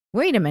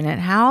wait a minute,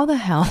 how the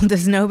hell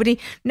does nobody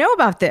know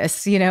about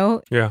this?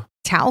 Yeah.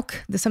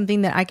 Talc,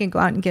 something that I can go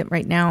out and get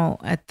right now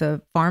at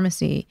the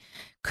pharmacy,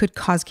 could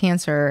cause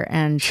cancer.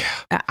 And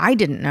I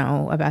didn't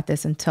know about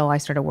this until I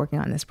started working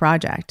on this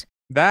project.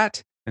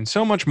 That and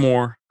so much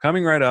more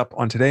coming right up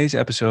on today's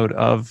episode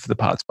of The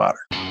Pod Spotter.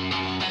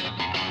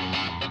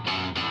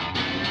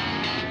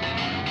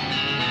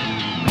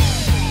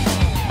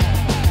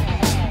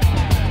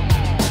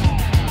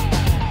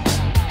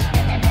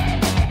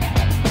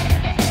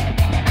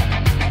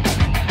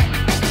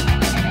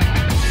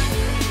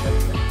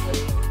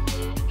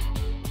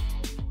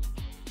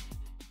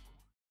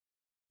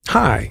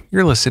 Hi,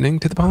 you're listening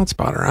to The Pod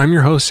Spotter. I'm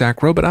your host,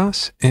 Zach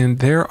Robidas, and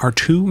there are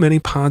too many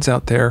pods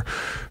out there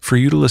for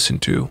you to listen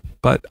to.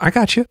 But I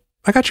got you.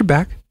 I got your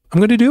back. I'm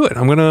going to do it.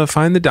 I'm going to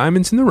find the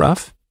diamonds in the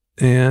rough,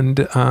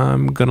 and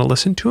I'm going to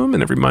listen to them.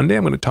 And every Monday,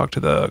 I'm going to talk to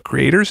the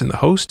creators and the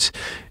hosts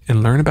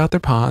and learn about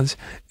their pods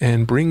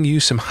and bring you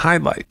some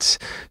highlights.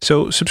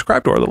 So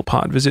subscribe to our little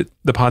pod. Visit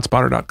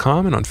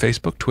thepodspotter.com and on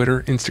Facebook,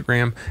 Twitter,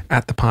 Instagram,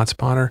 at The Pod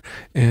Spotter.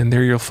 And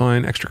there you'll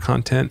find extra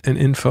content and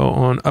info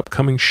on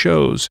upcoming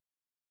shows.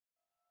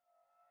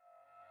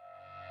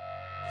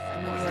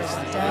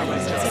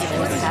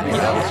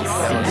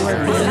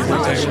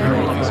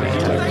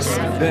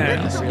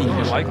 Then you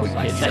can like what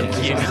you see.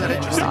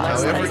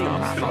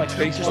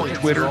 Facebook,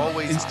 Twitter,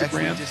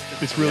 Instagram.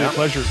 It's really a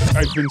pleasure.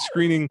 I've been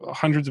screening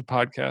hundreds of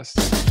podcasts.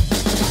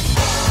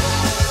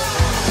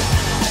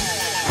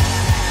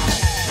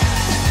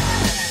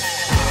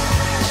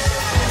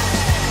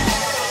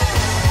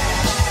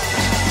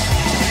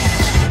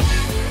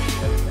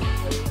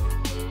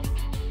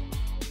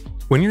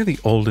 When you're the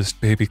oldest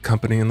baby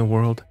company in the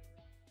world,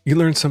 you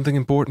learn something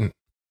important.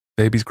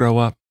 Babies grow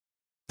up.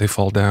 They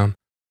fall down.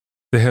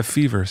 They have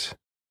fevers.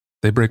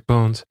 They break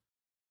bones.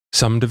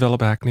 Some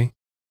develop acne,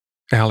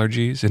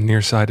 allergies, and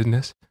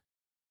nearsightedness.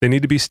 They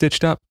need to be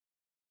stitched up,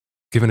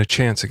 given a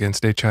chance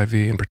against HIV,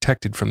 and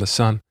protected from the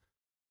sun.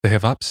 They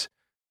have ups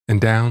and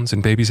downs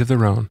and babies of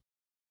their own.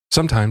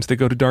 Sometimes they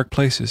go to dark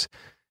places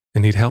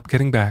and need help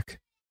getting back.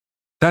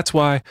 That's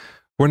why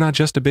we're not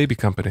just a baby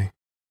company.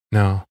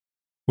 No,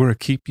 we're a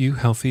keep you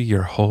healthy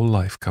your whole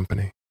life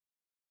company.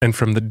 And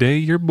from the day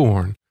you're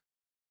born,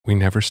 we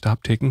never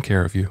stop taking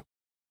care of you.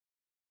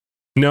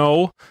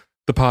 No,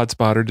 the Pod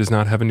Spotter does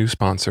not have a new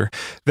sponsor.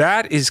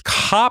 That is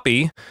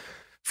copy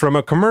from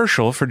a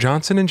commercial for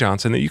Johnson &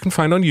 Johnson that you can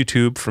find on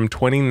YouTube from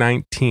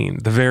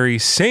 2019. The very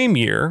same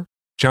year,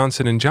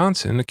 Johnson &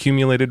 Johnson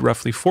accumulated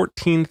roughly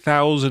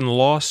 14,000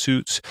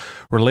 lawsuits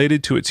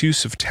related to its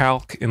use of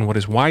talc in what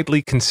is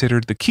widely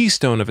considered the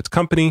keystone of its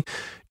company,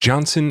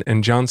 Johnson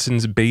 &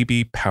 Johnson's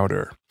baby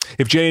powder.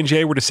 If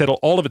J&J were to settle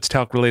all of its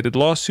talc-related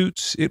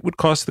lawsuits, it would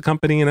cost the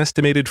company an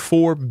estimated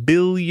 $4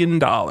 billion.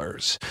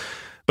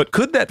 But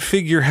could that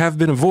figure have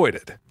been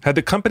avoided had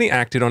the company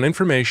acted on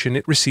information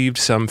it received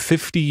some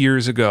 50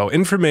 years ago?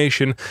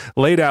 Information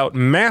laid out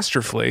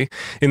masterfully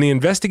in the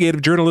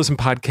investigative journalism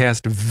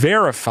podcast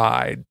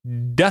Verified,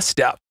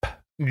 Dust Up.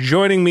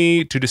 Joining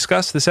me to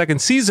discuss the second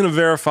season of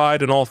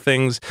Verified and all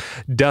things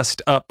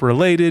Dust Up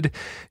related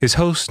is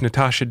host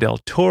Natasha Del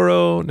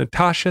Toro.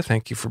 Natasha,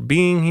 thank you for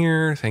being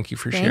here. Thank you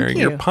for sharing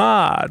your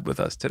pod with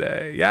us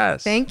today.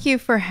 Yes. Thank you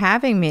for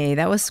having me.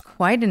 That was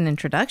quite an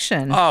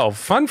introduction. Oh,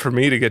 fun for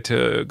me to get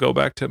to go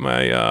back to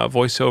my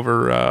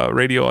voiceover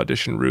radio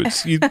audition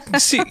roots. You've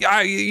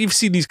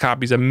seen these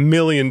copies a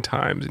million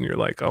times and you're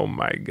like, oh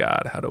my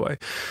God, how do I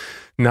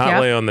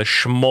lay on the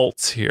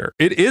schmaltz here?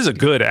 It is a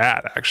good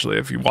ad, actually,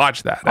 if you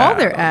watch that All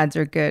their ads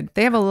are good.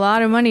 They have a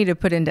lot of money to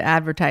put into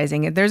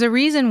advertising. There's a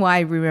reason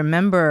why we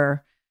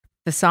remember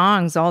the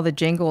songs, all the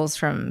jingles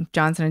from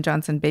Johnson &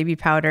 Johnson Baby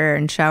Powder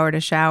and Shower to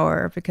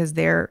Shower, because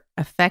they're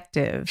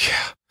effective.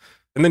 Yeah.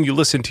 And then you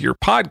listen to your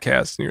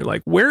podcast and you're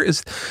like, where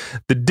is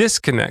the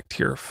disconnect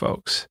here,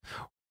 folks?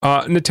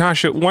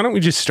 Natasha, why don't we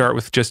just start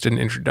with just an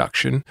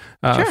introduction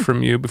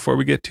from you before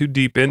we get too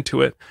deep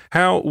into it?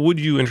 How would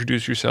you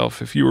introduce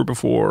yourself if you were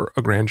before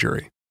a grand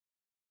jury?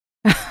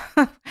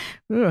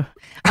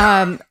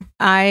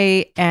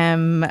 I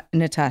am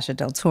Natasha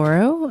Del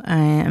Toro. I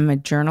am a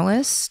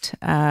journalist.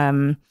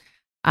 I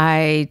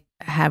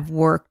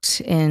work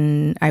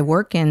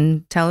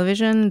in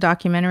television,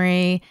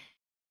 documentary,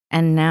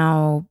 and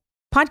now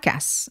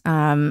podcasts.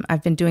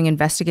 I've been doing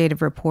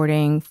investigative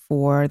reporting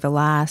for the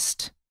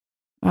last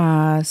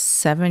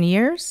 7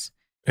 years.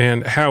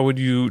 And how would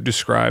you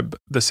describe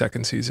the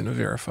second season of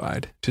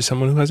Verified to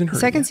someone who hasn't heard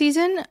it yet?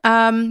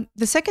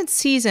 The second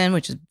season,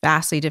 which is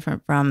vastly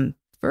different from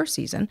the first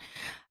season,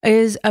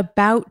 is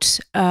about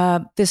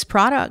this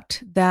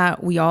product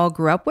that we all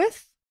grew up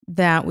with,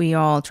 that we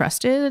all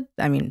trusted.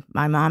 I mean,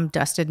 my mom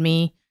dusted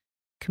me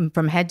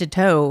from head to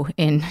toe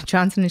in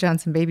Johnson &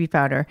 Johnson baby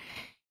powder.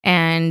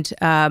 And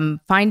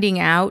finding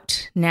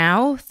out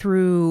now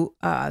through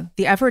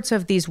the efforts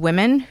of these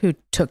women who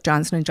took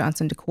Johnson &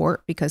 Johnson to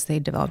court because they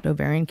developed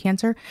ovarian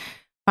cancer,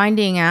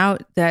 finding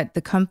out that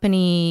the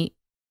company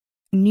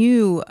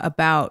knew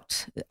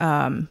about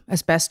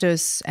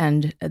asbestos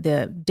and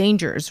the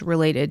dangers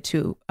related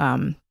to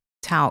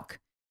talc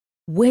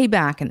way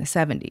back in the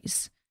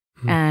 70s.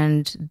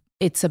 And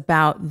it's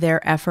about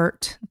their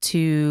effort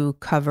to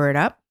cover it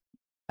up.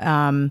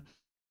 And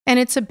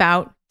it's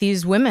about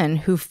these women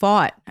who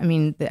fought. I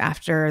mean,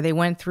 after they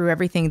went through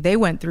everything they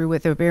went through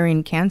with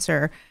ovarian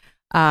cancer,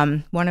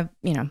 not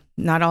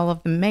all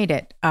of them made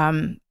it.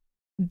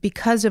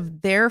 Because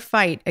of their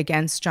fight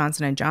against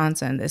Johnson &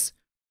 Johnson, this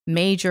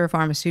major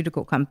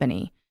pharmaceutical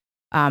company,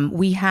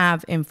 we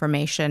have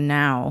information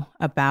now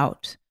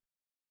about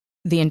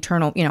the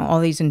internal, all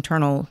these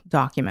internal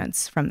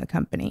documents from the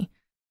company.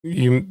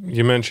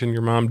 You mentioned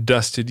your mom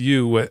dusted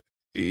you. What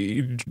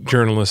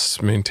journalists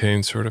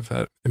maintain sort of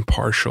that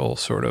impartial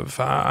sort of,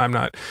 I'm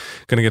not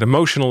going to get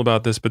emotional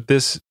about this, but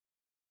this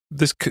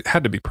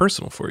had to be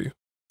personal for you.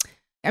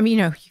 I mean,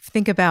 you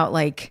think about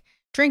like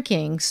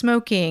drinking,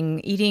 smoking,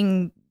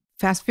 eating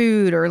fast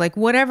food, or like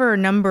whatever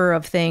number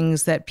of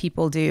things that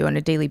people do on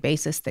a daily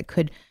basis that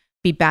could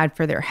be bad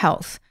for their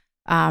health.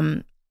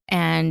 And,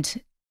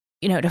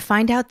 to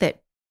find out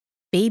that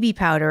baby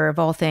powder, of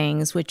all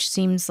things, which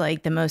seems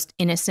like the most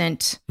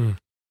innocent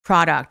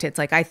product, it's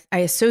like I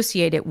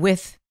associate it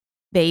with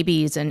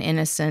babies and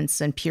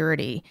innocence and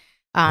purity.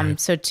 Right.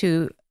 So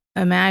to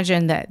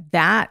imagine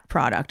that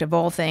product, of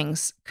all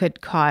things,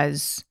 could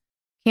cause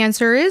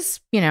cancer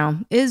is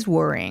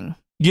worrying.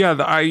 Yeah,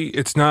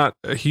 it's not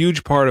a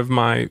huge part of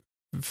my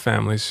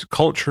family's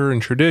culture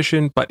and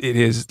tradition, but it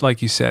is,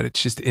 like you said,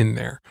 it's just in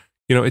there.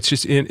 It's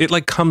just it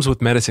like comes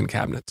with medicine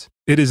cabinets.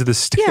 It is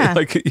yeah.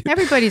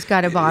 Everybody's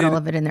got a bottle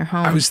of it in their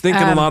home. I was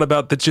thinking a lot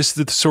about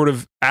the sort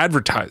of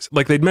advertise.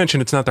 Like they'd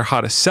mentioned, it's not their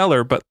hottest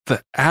seller, but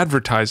the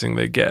advertising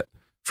they get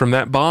from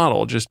that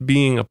bottle just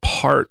being a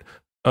part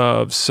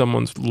of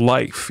someone's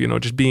life,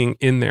 just being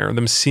in there,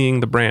 them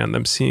seeing the brand,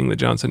 them seeing the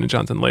Johnson &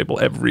 Johnson label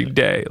every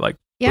day, like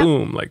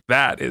boom, like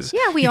that is,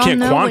 you can't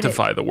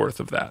quantify the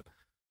worth of that.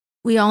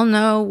 We all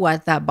know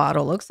what that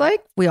bottle looks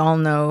like. We all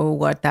know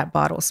what that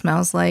bottle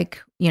smells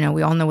like. We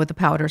all know what the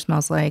powder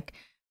smells like.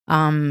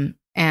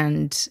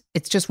 And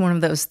it's just one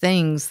of those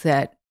things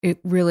that it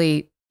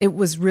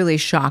was really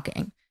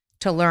shocking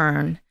to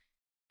learn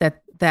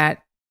that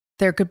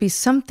there could be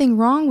something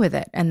wrong with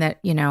it. And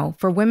that,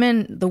 for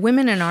women, the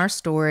women in our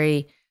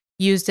story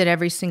used it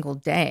every single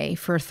day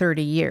for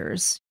 30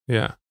 years.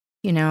 Yeah.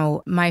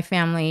 My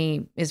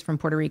family is from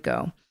Puerto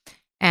Rico,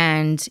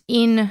 and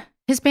in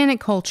Hispanic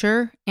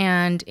culture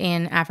and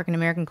in African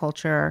American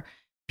culture,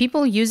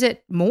 people use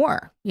it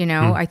more.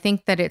 I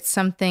think that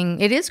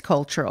it is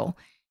cultural,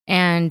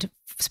 and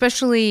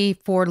especially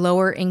for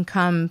lower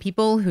income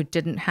people who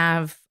didn't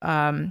have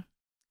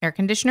air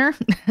conditioner,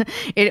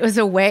 it was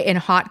a way in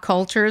hot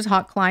cultures,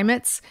 hot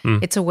climates.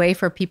 It's a way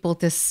for people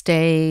to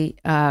stay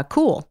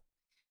cool.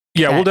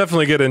 Yeah, we'll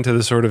definitely get into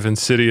the sort of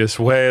insidious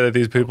way that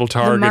these people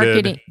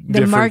targeted.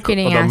 The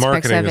marketing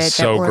aspects of it is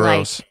so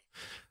gross.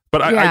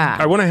 But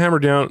I want to hammer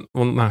down.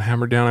 Well, not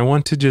hammer down. I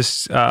want to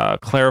just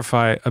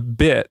clarify a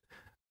bit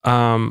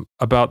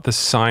about the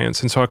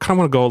science, and so I kind of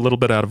want to go a little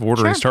bit out of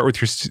order and start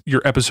with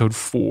your episode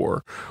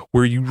 4,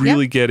 where you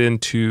really get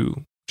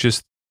into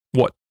just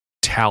what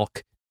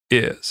talc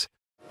is.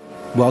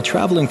 While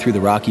traveling through the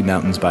Rocky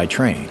Mountains by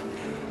train,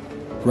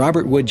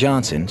 Robert Wood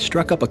Johnson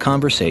struck up a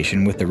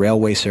conversation with the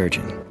railway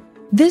surgeon.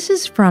 This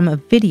is from a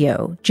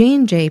video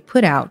J&J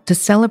put out to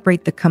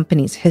celebrate the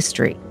company's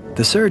history.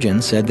 The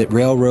surgeon said that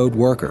railroad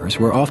workers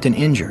were often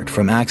injured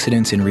from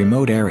accidents in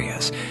remote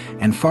areas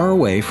and far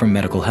away from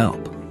medical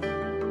help.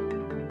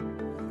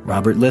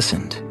 Robert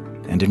listened,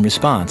 and in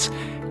response,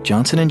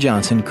 Johnson &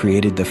 Johnson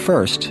created the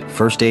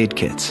first aid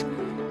kits.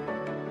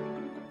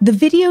 The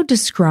video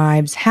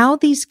describes how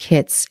these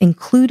kits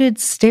included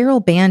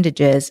sterile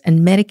bandages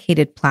and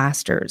medicated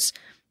plasters,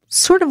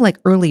 sort of like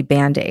early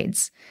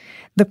Band-Aids.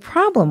 The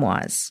problem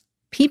was,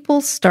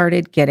 people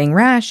started getting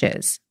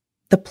rashes.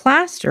 The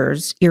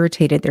plasters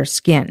irritated their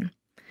skin.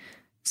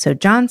 So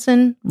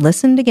Johnson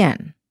listened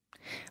again.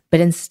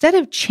 But instead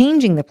of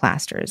changing the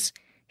plasters,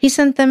 he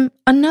sent them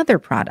another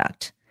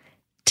product,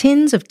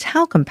 tins of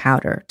talcum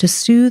powder to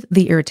soothe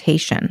the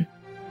irritation.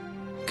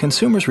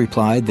 Consumers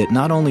replied that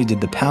not only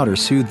did the powder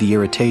soothe the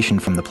irritation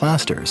from the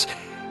plasters,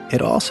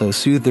 it also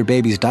soothed their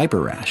baby's diaper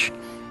rash.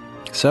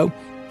 So,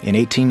 in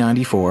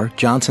 1894,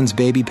 Johnson's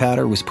baby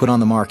powder was put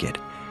on the market,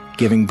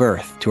 giving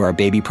birth to our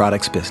baby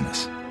products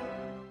business.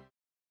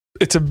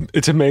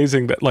 It's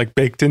amazing that like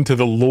baked into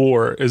the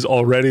lore is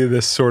already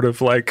this sort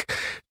of like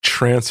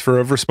transfer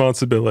of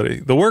responsibility.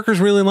 The workers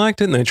really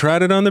liked it and they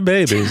tried it on the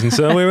babies. And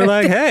so we were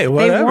like, hey,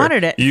 whatever. They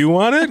wanted it. You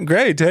want it?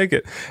 Great, take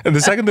it. And the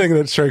second thing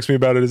that strikes me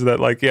about it is that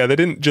like, they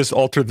didn't just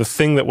alter the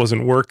thing that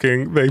wasn't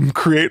working. They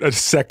create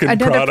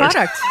another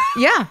product.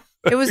 Yeah.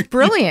 It was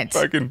brilliant.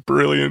 Fucking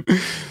brilliant.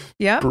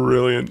 Yeah.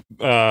 Brilliant.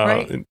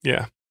 Right.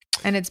 Yeah.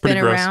 And it's Pretty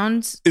been gross.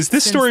 around. Is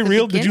this since story the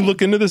real? Did you beginning.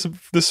 look into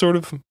this sort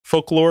of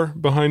folklore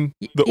behind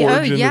the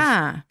origin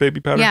of baby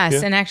powder? Yes,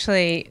 Yeah. and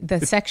actually,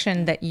 the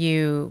section that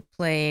you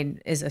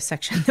played is a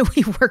section that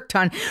we worked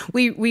on.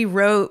 We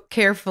wrote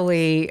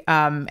carefully,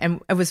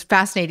 and it was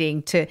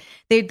fascinating to.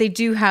 They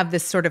do have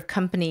this sort of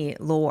company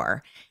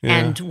lore,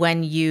 and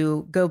when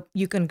you go,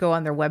 you can go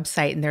on their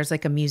website, and there's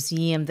like a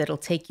museum that'll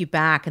take you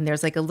back, and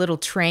there's like a little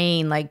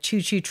train, like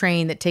choo-choo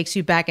train that takes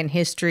you back in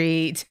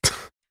history.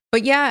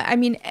 But yeah, I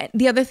mean,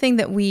 the other thing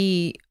that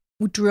we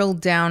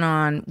drilled down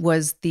on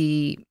was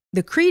the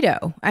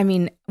credo. I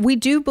mean, we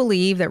do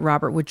believe that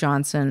Robert Wood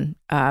Johnson,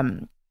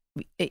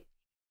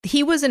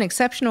 he was an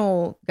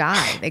exceptional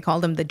guy. They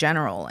called him the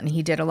general, and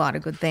he did a lot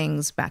of good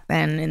things back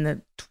then in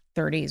the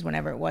 30s,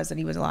 whenever it was that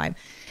he was alive.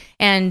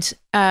 And,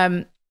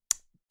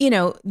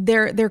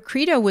 their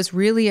credo was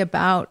really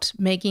about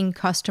making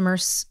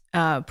customers,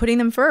 putting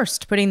them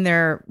first, putting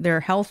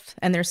their health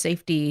and their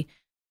safety,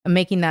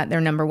 making that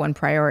their number one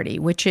priority,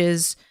 which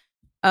is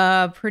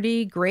a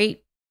pretty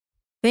great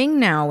thing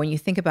now when you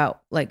think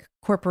about like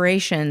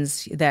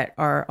corporations that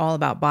are all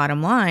about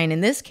bottom line. In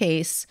this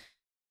case,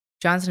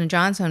 Johnson &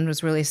 Johnson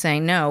was really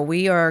saying, no,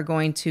 we are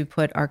going to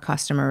put our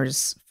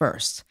customers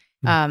first.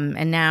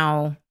 And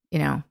now,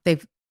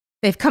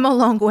 they've come a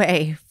long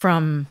way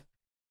from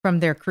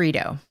their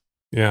credo.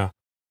 Yeah.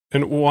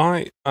 And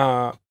why,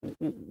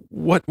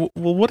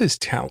 what is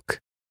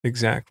talc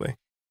exactly?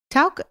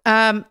 Talc,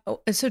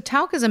 so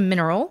talc is a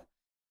mineral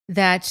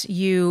that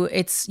you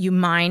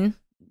mine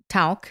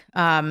talc,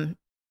 and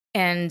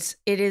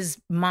it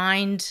is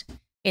mined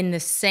in the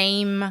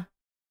same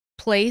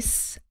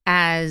place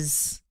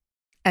as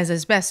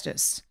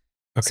asbestos.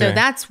 Okay. So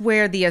that's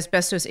where the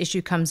asbestos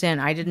issue comes in.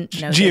 I didn't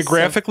know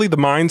geographically the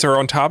mines are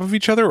on top of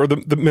each other, or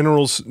the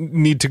minerals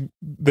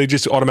they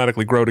just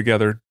automatically grow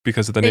together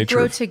because of the nature.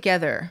 They grow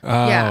together.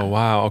 Oh, yeah.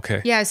 Wow.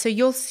 Okay. Yeah. So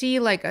you'll see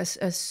like a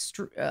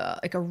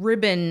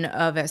ribbon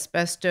of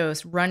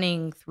asbestos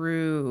running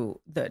through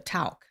the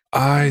talc.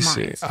 I mines.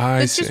 see.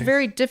 It's just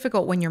very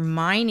difficult when you're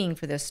mining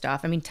for this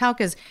stuff. I mean,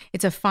 talc it's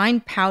a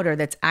fine powder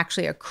that's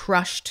actually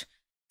crushed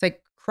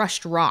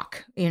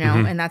rock,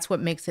 and that's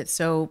what makes it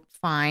so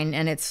fine.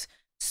 And it's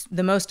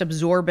the most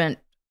absorbent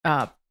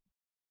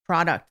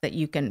product that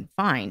you can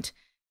find.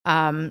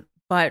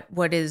 But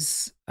what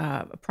is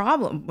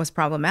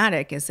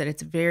problematic is that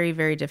it's very,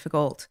 very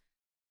difficult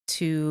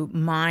to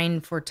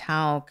mine for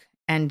talc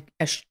and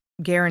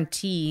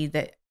guarantee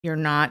that you're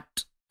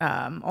not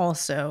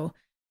also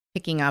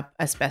picking up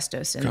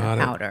asbestos in the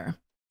powder.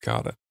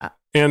 Got it.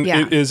 And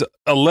it is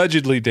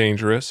allegedly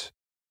dangerous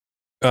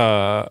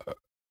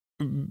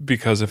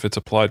because if it's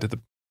applied to the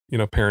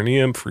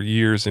perineum for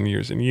years and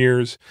years and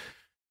years,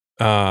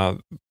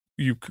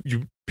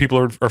 people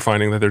are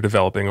finding that they're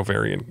developing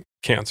ovarian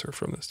cancer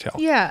from this talc.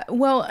 Yeah,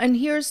 well, and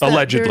here's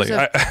allegedly,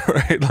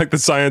 right? Like the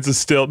science is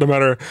still, no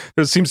matter,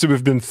 there seems to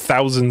have been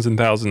thousands and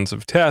thousands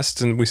of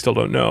tests, and we still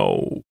don't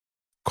know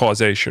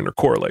causation or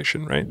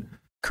correlation, right?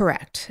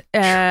 Correct.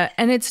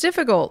 And it's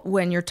difficult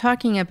when you're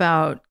talking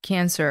about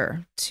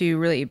cancer to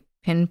really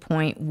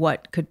pinpoint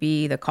what could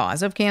be the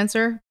cause of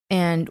cancer.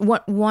 And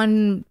what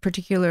one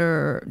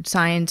particular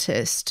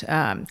scientist,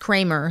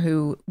 Kramer,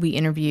 who we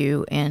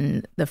interview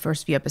in the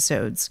first few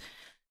episodes,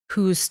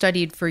 who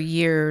studied for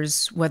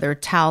years whether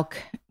talc,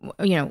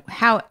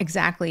 how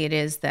exactly it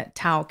is that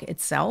talc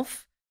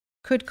itself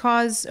could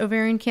cause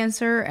ovarian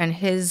cancer. And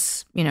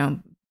his,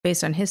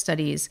 based on his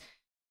studies,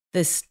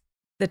 the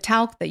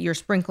talc that you're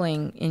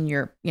sprinkling in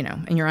your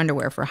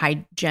underwear for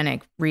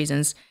hygienic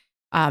reasons,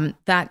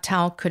 that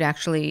talc could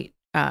actually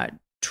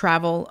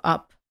travel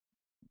up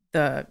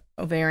the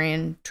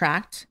ovarian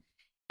tract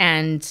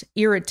and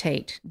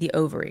irritate the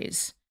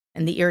ovaries.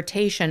 And the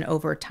irritation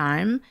over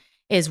time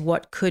is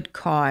what could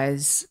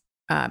cause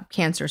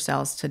cancer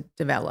cells to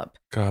develop.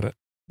 Got it.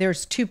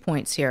 There's 2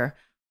 points here.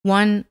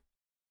 One,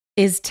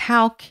 is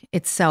talc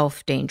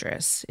itself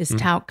dangerous?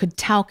 Could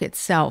talc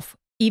itself,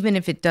 even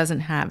if it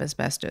doesn't have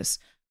asbestos,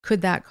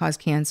 could that cause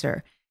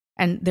cancer?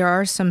 And there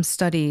are some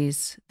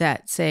studies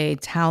that say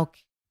talc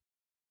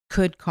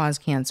could cause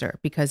cancer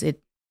because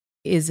it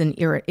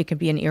can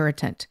be an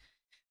irritant.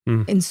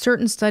 In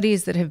certain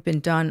studies that have been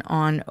done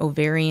on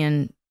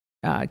ovarian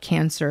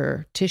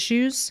cancer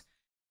tissues,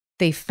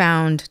 they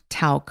found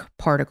talc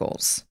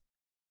particles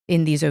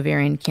in these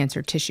ovarian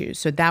cancer tissues.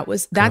 So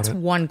that's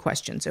one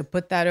question. So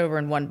put that over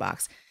in one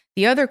box.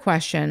 The other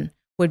question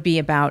would be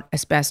about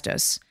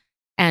asbestos.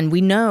 And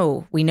we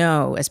know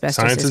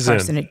asbestos Science is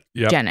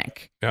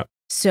carcinogenic. Yep.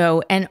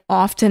 So, and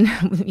often,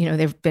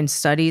 there've been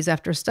studies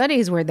after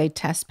studies where they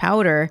test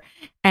powder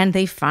and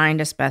they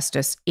find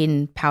asbestos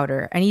in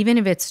powder. And even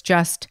if it's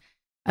just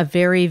a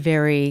very,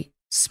 very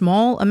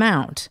small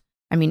amount,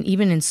 I mean,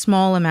 even in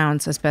small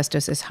amounts,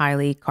 asbestos is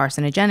highly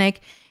carcinogenic.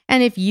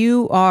 And if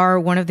you are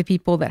one of the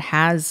people that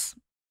has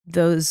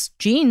those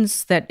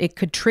genes that it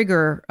could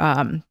trigger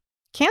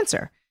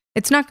cancer,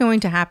 it's not going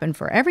to happen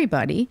for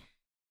everybody,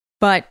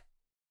 but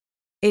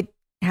it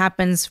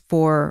happens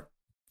for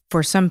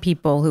some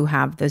people who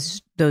have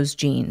those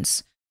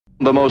genes.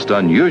 The most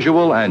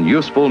unusual and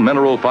useful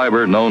mineral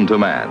fiber known to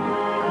man.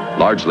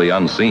 Largely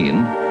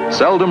unseen,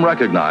 seldom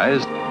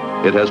recognized,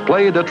 it has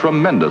played a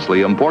tremendously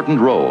important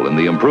role in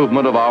the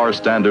improvement of our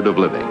standard of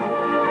living.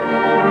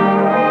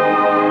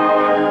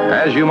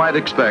 As you might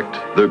expect,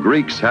 the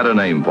Greeks had a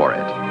name for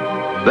it.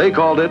 They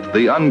called it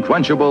the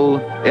unquenchable,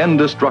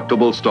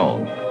 indestructible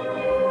stone.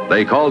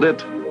 They called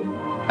it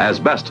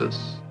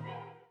asbestos.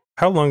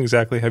 How long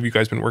exactly have you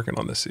guys been working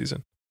on this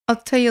season? I'll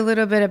tell you a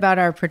little bit about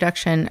our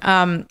production.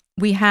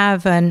 We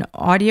have an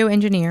audio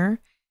engineer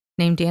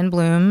named Dan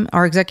Bloom,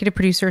 our executive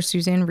producer,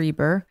 Suzanne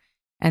Reber,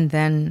 and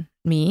then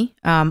me.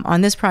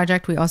 On this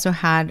project, we also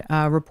had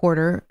a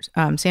reporter,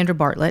 Sandra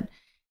Bartlett.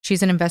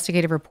 She's an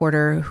investigative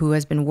reporter who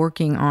has been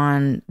working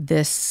on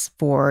this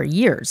for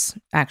years,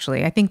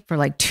 actually. I think for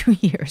like 2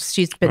 years.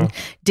 She's been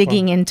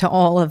digging into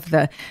all of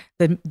the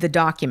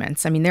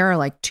documents. I mean, there are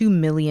like 2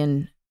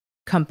 million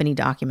company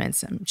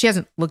documents. She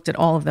hasn't looked at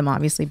all of them,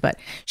 obviously, but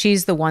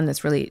she's the one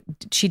that's really,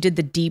 she did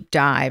the deep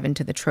dive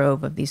into the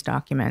trove of these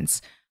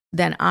documents.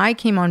 Then I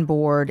came on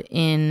board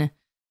in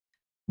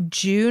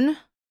June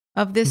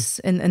of this,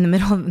 in the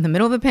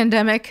middle of the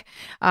pandemic.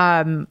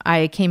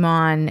 I came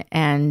on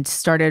and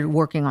started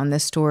working on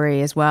this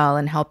story as well,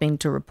 and helping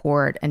to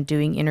report and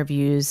doing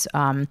interviews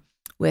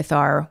with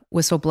our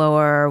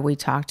whistleblower. We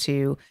talked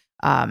to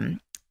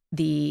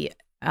the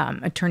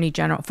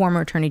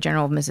former Attorney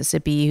General of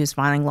Mississippi, who's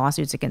filing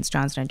lawsuits against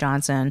Johnson &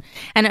 Johnson,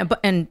 and a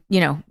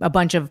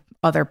bunch of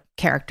other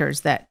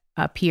characters that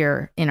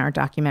appear in our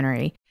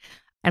documentary.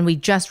 And we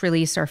just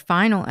released our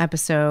final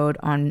episode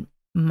on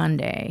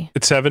Monday.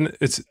 It's 7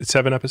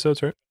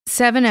 episodes, right?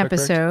 7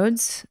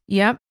 episodes. Correct?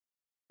 Yep.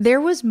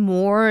 There was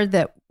more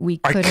that we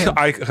could have.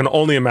 I can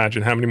only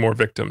imagine how many more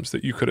victims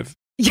that you could have.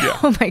 Yeah.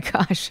 Oh my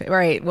gosh.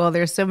 Right. Well,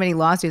 there's so many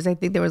lawsuits. I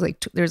think there's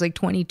like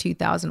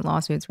 22,000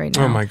 lawsuits right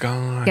now. Oh my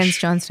gosh. Against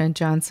Johnson &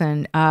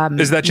 Johnson.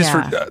 Is that just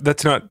for,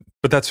 that's not,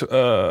 but that's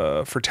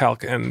for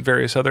talc and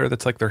various other,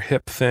 that's like their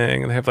hip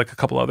thing. And they have like a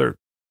couple other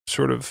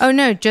sort of. Oh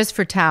no, just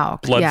for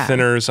talc. Blood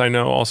thinners, I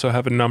know, also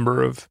have a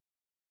number of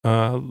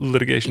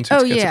litigation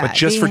suits against it, but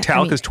just for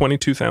talc is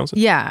 22,000.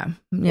 Yeah.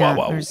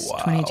 Wow, there's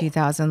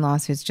 22,000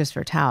 lawsuits just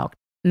for talc.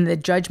 And the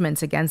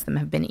judgments against them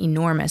have been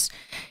enormous.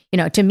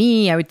 To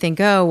me, I would think,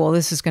 oh, well,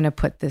 this is going to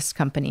put this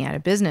company out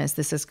of business.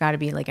 This has got to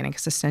be like an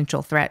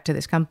existential threat to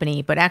this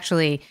company. But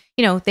actually,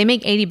 they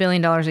make $80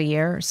 billion a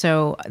year.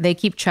 So they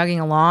keep chugging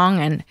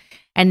along.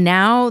 And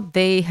now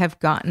they have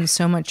gotten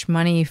so much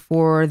money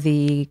for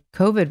the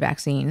COVID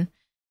vaccine,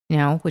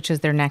 which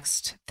is their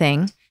next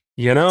thing.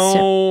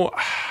 I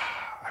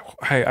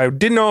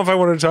didn't know if I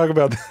wanted to talk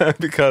about that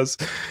because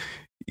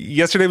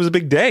yesterday was a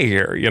big day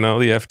here. The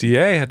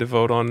FDA had to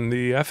vote on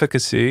the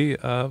efficacy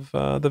of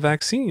the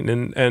vaccine,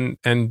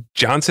 and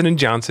Johnson &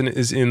 Johnson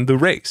is in the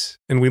race.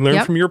 And we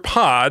learned from your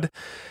pod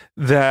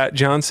that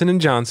Johnson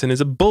 & Johnson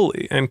is a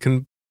bully and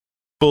can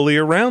bully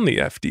around the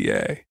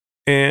FDA.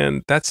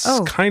 And that's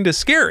kind of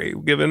scary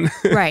given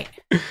right.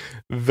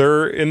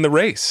 they're in the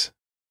race.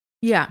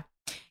 Yeah.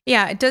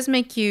 Yeah, it does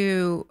make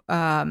you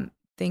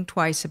think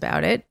twice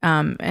about it.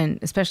 And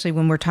especially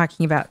when we're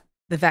talking about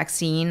the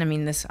vaccine. I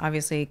mean, this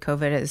obviously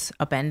COVID has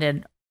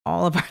upended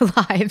all of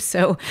our lives.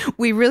 So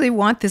we really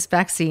want this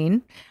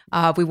vaccine.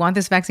 We want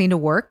this vaccine to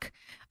work.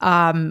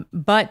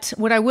 But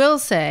what I will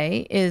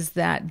say is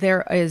that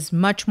there is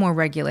much more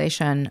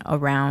regulation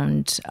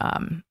around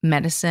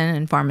medicine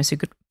and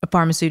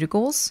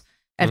pharmaceuticals,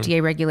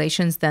 FDA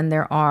regulations, than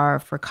there are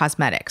for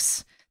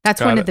cosmetics.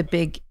 That's one of the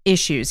big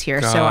issues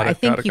here. So I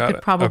think you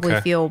could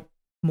probably feel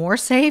more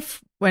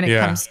safe when it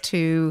comes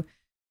to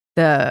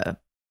the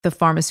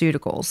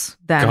pharmaceuticals.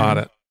 Got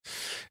it.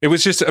 It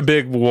was just a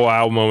big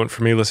wow moment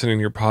for me listening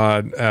to your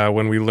pod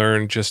when we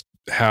learned just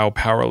how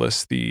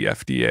powerless the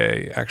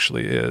FDA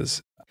actually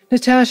is.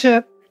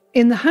 Natasha,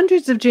 in the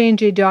hundreds of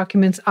J&J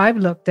documents I've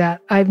looked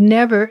at, I've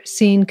never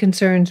seen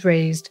concerns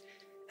raised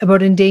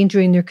about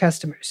endangering their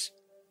customers.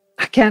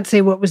 I can't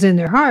say what was in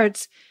their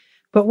hearts,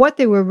 but what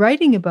they were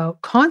writing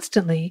about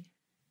constantly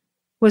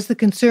was the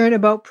concern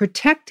about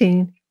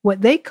protecting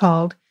what they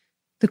called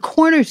the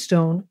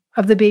cornerstone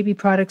of the baby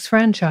products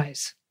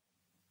franchise.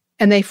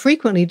 And they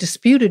frequently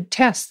disputed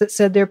tests that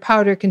said their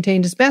powder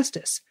contained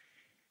asbestos.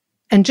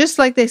 And just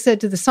like they said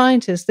to the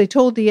scientists, they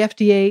told the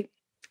FDA,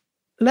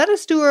 let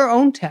us do our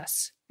own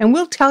tests, and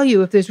we'll tell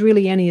you if there's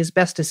really any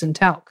asbestos in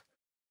talc.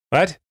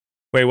 What?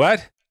 Wait,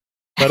 what?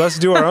 Let us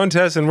do our own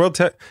tests, and we'll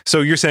tell.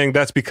 So you're saying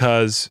that's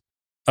because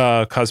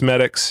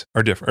cosmetics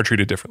are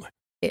treated differently?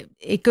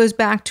 It goes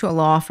back to a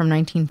law from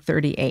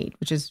 1938,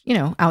 which is,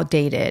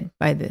 outdated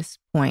by this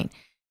point.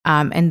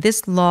 And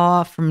this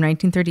law from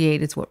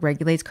 1938 is what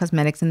regulates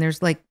cosmetics. And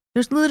there's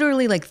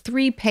literally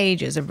 3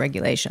 pages of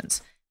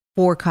regulations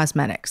for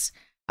cosmetics.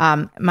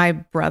 My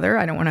brother,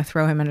 I don't want to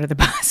throw him under the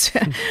bus,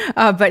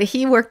 but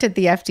he worked at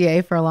the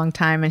FDA for a long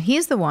time. And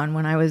he's the one,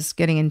 when I was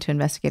getting into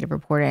investigative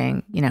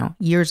reporting,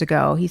 years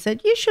ago, he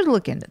said, you should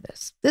look into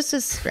this. This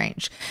is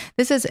strange.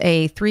 This is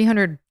a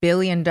 $300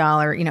 billion,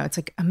 it's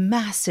like a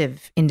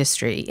massive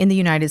industry in the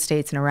United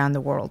States and around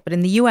the world. But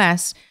in the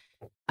US,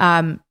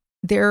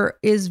 there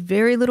is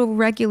very little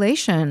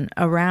regulation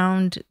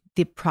around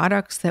the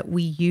products that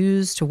we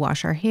use to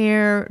wash our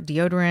hair,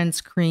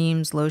 deodorants,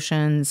 creams,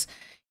 lotions.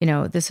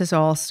 This is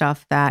all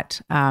stuff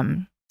that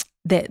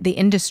the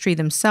industry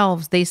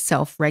themselves, they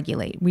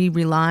self-regulate. We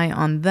rely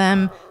on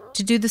them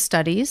to do the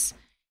studies,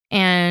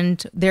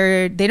 and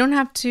they don't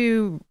have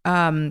to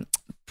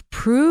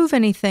prove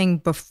anything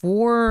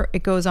before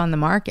it goes on the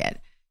market.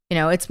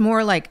 It's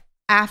more like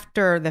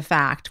after the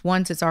fact,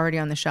 once it's already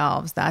on the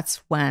shelves, that's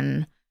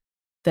when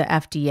the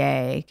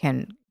FDA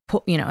can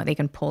they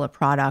can pull a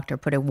product or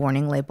put a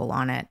warning label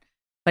on it.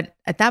 But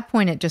at that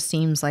point, it just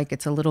seems like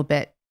it's a little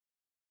bit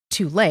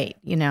too late,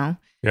 Yeah.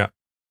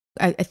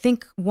 I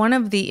think one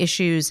of the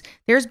issues,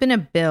 there's been a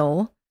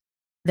bill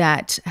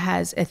that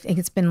has, I think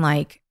it's been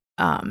like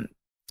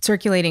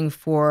circulating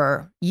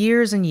for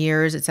years and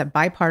years. It's a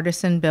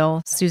bipartisan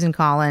bill. Susan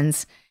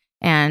Collins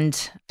and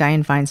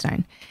Dianne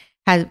Feinstein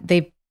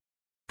they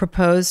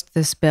proposed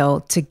this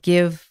bill to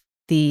give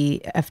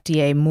the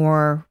FDA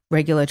more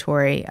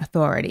regulatory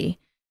authority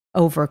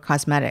over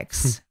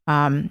cosmetics.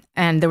 And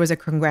there was a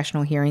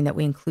congressional hearing that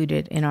we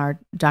included in our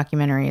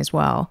documentary as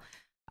well,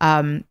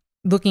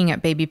 looking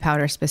at baby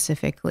powder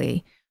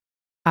specifically.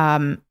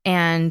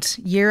 And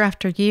year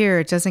after year,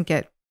 it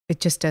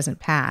just doesn't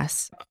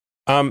pass.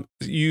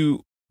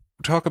 You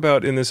talk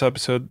about in this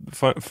episode,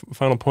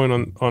 final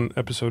point on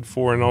episode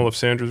 4, and all of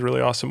Sandra's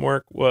really awesome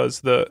work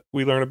was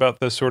we learn about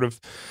the sort of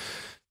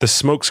the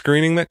smoke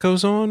screening that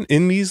goes on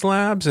in these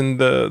labs and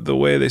the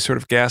way they sort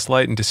of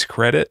gaslight and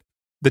discredit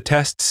the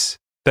tests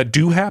that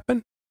do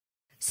happen.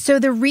 So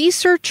the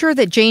researcher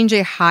that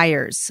J&J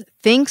hires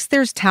thinks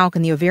there's talc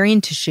in the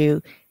ovarian tissue,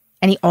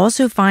 and he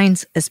also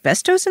finds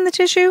asbestos in the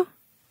tissue?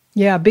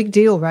 Yeah, big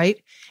deal, right?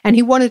 And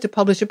he wanted to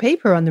publish a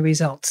paper on the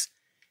results.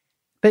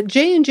 But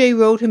J&J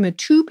wrote him a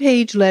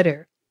 2-page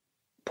letter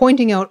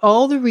pointing out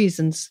all the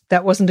reasons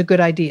that wasn't a good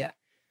idea.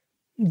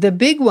 The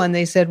big one,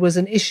 they said, was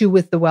an issue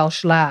with the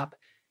Welsh lab.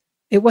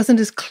 It wasn't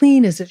as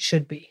clean as it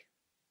should be.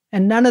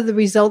 And none of the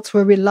results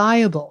were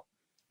reliable,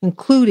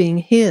 including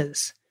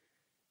his.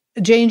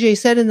 J&J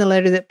said in the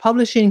letter that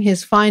publishing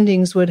his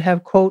findings would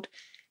have, quote,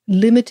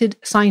 limited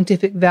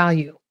scientific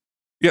value.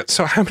 Yeah,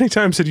 so how many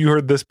times had you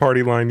heard this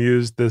party line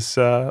used, this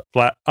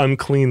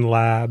unclean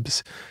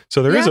labs?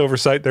 So there is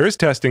oversight, there is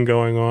testing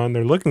going on,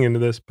 they're looking into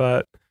this,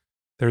 but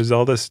there's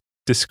all this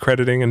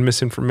discrediting and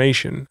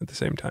misinformation at the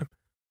same time.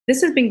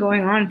 This has been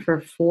going on for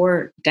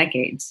 4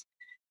 decades.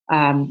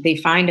 They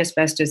find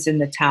asbestos in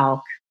the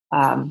talc.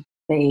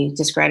 They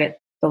discredit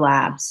the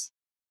labs.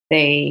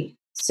 They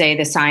say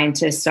the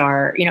scientists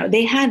are,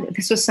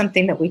 this was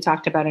something that we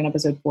talked about in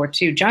episode 4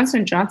 too.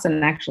 Johnson &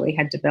 Johnson actually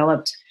had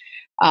developed,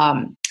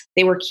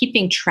 they were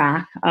keeping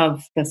track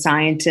of the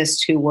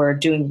scientists who were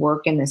doing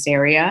work in this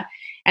area,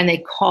 and they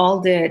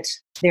called it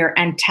their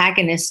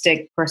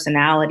antagonistic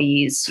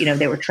personalities.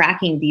 They were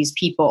tracking these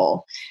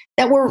people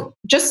that were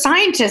just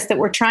scientists that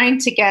were trying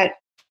to get,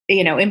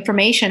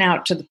 information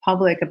out to the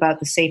public about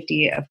the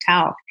safety of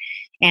talc.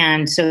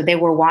 And so they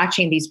were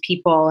watching these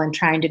people and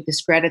trying to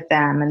discredit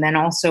them. And then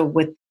also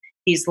with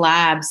these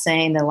labs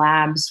saying the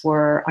labs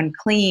were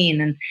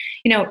unclean. And,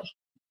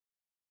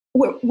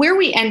 where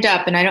we end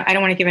up, and I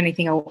don't want to give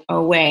anything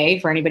away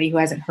for anybody who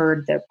hasn't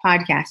heard the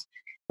podcast,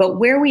 but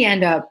where we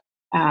end up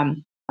by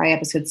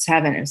episode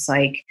 7, it's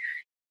like,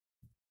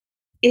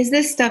 is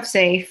this stuff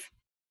safe?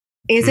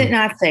 Is it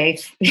not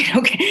safe?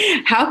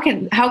 How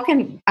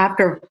can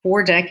after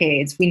 4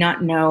 decades we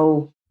not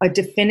know a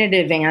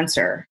definitive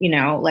answer?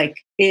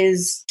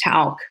 Is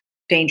talc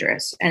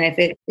dangerous? And if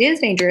it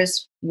is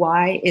dangerous,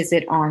 why is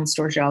it on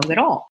store shelves at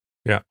all?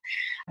 Yeah.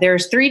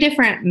 There's 3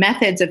 different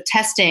methods of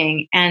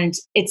testing, and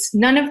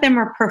none of them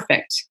are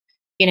perfect,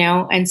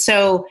 and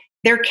so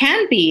there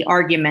can be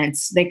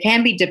arguments, there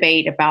can be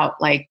debate about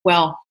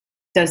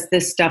does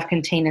this stuff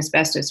contain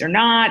asbestos or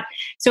not?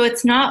 So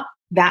it's not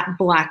that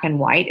black and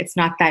white. It's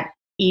not that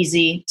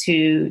easy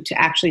to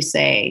actually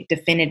say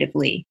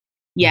definitively,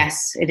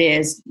 yes, it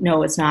is,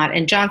 no, it's not.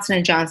 And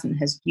Johnson & Johnson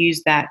has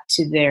used that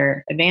to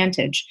their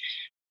advantage.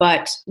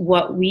 But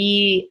what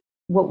we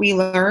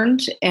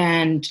learned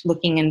and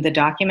looking in the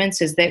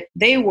documents is that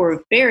they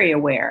were very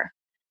aware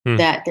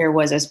that there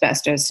was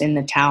asbestos in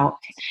the talc.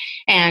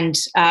 And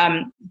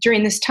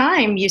during this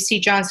time, you see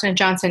Johnson &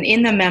 Johnson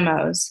in the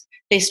memos,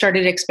 they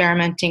started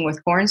experimenting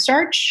with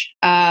cornstarch.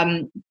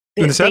 In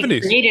the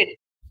 70s?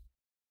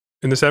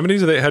 In the 70s,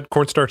 they had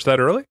cornstarch that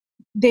early?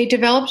 They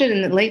developed it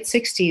in the late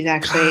 60s,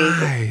 actually.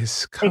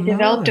 Guys, they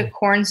developed a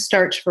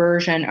cornstarch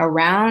version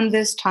around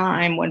this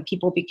time when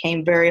people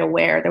became very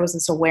aware. There was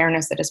this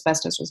awareness that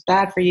asbestos was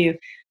bad for you.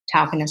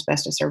 Talc and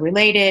asbestos are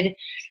related.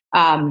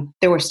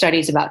 There were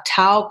studies about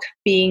talc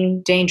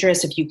being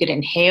dangerous if you could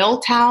inhale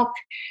talc.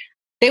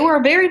 They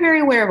were very, very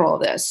aware of all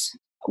this.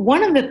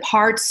 One of the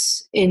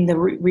parts in the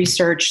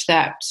research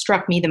that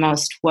struck me the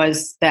most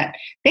was that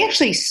they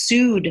actually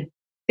sued.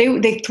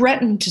 They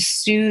threatened to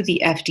sue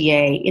the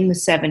FDA in the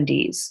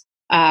 70s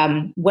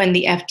when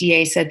the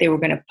FDA said they were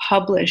going to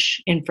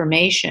publish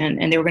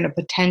information and they were going to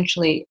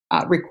potentially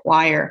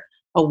require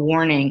a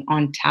warning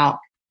on talc.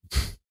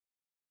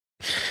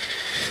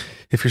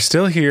 if you're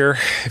still here,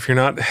 if you're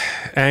not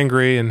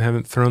angry and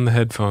haven't thrown the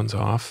headphones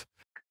off,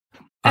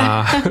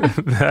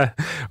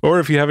 or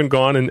if you haven't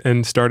gone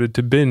and started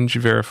to binge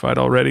Verified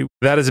already,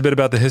 that is a bit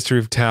about the history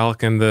of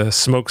talc and the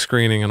smoke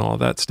screening and all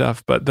that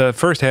stuff. But the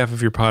first half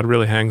of your pod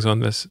really hangs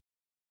on this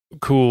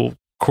cool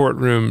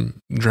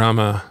courtroom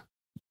drama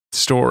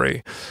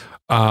story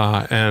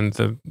and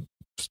the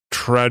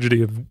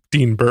tragedy of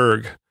Dean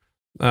Berg,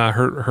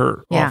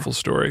 her awful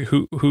story.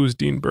 Who's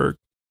Dean Berg?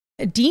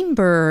 Dean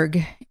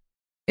Berg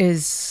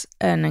is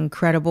an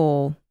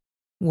incredible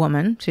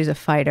woman. She's a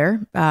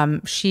fighter.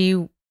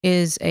 She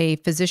is a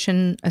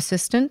physician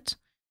assistant.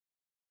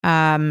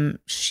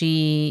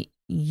 She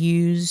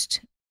used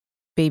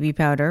baby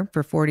powder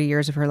for 40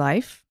 years of her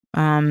life,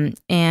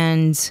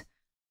 and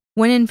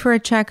went in for a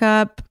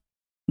checkup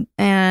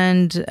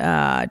and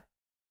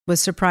was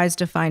surprised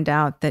to find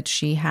out that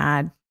she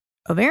had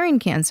ovarian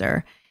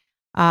cancer.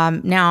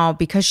 Now,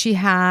 because she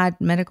had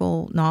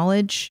medical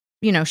knowledge,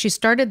 she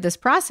started this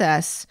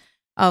process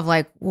of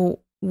like, well,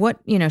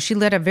 she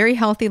led a very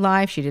healthy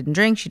life. She didn't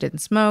drink, she didn't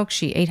smoke,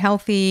 she ate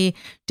healthy,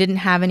 didn't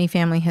have any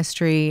family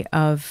history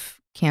of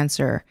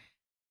cancer,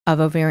 of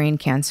ovarian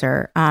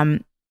cancer.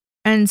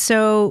 And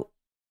so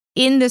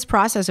in this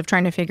process of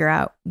trying to figure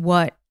out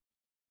what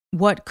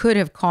could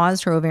have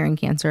caused her ovarian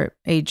cancer at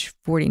age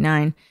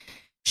 49,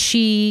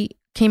 she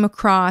came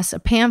across a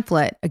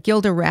pamphlet, a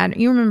Gilda Radner.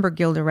 You remember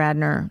Gilda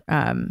Radner?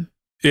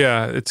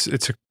 Yeah, it's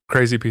a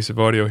crazy piece of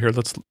audio here.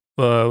 Let's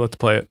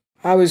play it.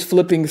 I was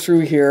flipping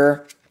through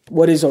here.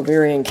 What is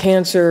ovarian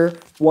cancer?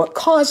 What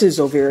causes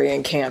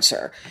ovarian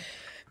cancer?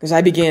 Because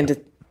I began to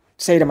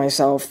say to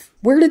myself,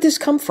 where did this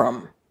come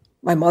from?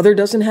 My mother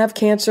doesn't have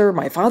cancer.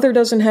 My father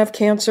doesn't have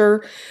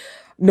cancer.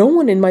 No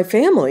one in my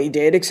family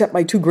did except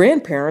my two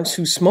grandparents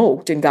who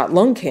smoked and got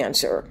lung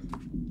cancer.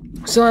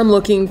 So I'm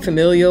looking.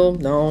 Familial?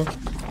 No.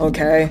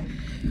 Okay.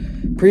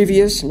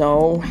 Previous?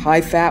 No.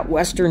 High-fat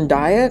Western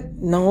diet?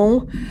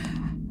 No.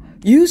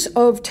 Use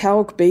of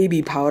talc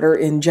baby powder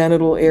in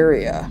genital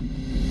area.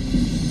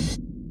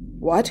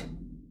 What?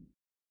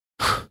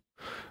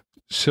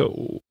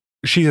 So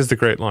she has the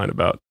great line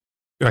about,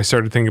 I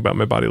started thinking about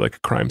my body like a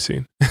crime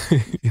scene.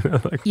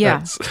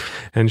 Yeah.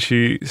 And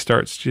she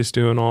starts just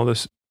doing all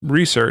this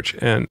research.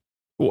 And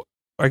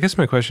I guess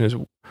my question is,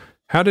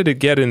 how did it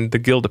get in the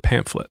Gilda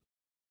pamphlet?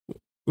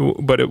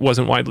 But it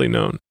wasn't widely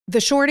known. The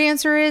short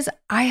answer is,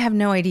 I have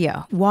no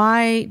idea.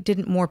 Why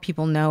didn't more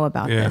people know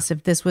about this?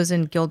 If this was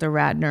in Gilda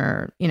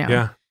Radner,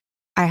 Yeah.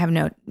 I have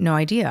no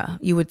idea.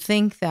 You would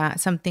think that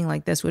something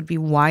like this would be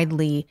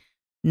widely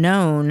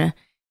known.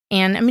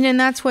 And and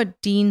that's what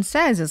Dean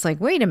says. It's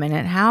like, wait a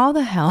minute, how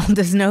the hell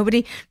does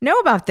nobody know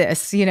about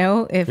this?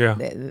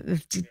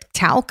 If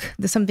talc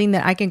is something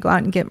that I can go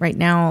out and get right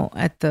now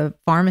at the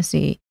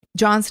pharmacy.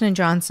 Johnson &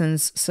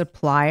 Johnson's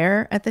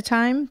supplier at the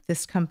time,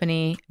 this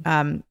company,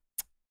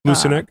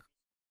 Lucenec.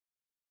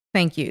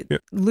 Thank you.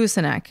 Yep.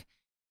 Lucenec.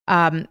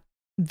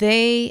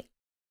 They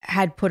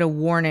had put a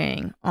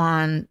warning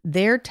on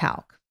their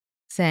talc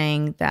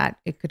saying that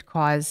it could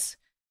cause,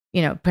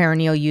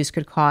 perineal use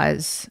could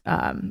cause,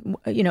 and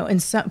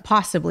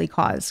possibly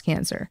cause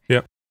cancer.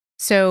 Yeah.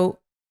 So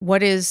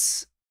what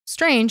is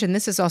strange, and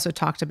this is also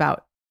talked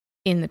about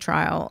in the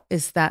trial,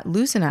 is that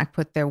Lucenec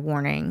put their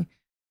warning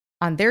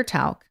on their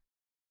talc.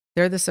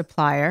 They're the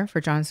supplier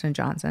for Johnson &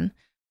 Johnson.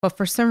 But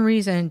for some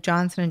reason,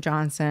 Johnson &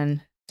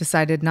 Johnson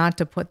decided not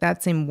to put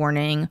that same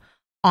warning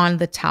on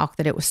the talc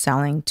that it was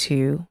selling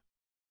to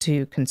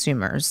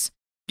consumers.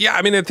 Yeah,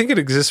 I think it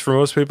exists for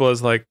most people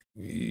as like,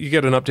 you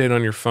get an update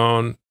on your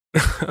phone,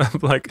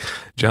 like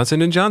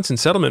Johnson & Johnson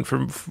settlement for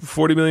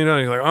 $40 million.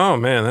 You're like, oh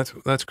man,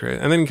 that's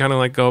great. And then you kind of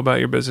like go about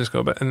your business,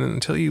 and then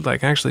until you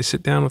like actually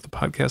sit down with a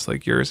podcast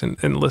like yours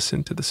and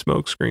listen to the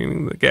smoke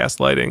screening, the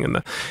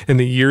gaslighting, and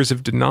the years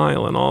of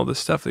denial and all this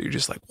stuff that you're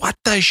just like, what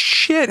the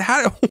shit?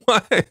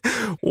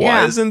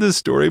 Why isn't this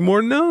story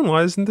more known?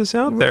 Why isn't this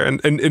out there? And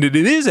it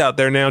is out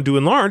there now, due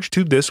and large,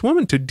 to this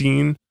woman, to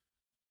Dean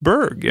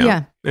Berg,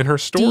 in her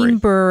story. Dean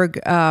Berg,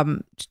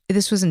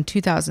 this was in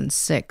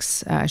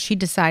 2006. She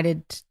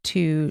decided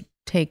to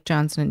take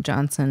Johnson &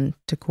 Johnson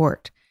to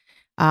court,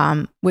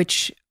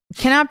 which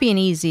cannot be an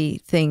easy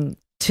thing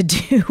to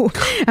do.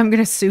 I'm going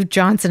to sue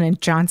Johnson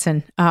 &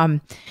 Johnson.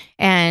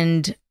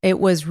 And it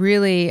was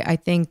really, I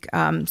think,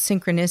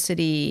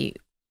 synchronicity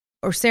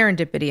or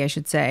serendipity, I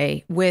should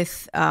say,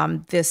 with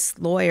this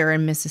lawyer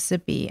in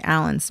Mississippi,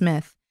 Alan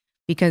Smith,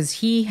 because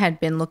he had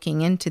been looking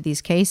into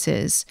these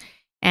cases.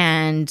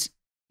 And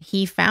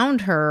he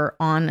found her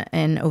on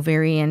an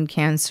ovarian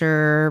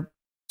cancer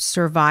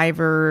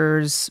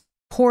survivors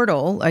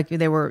portal, like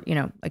they were,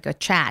 like a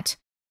chat.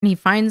 And he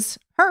finds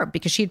her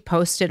because she'd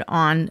posted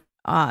on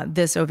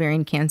this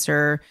ovarian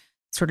cancer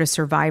sort of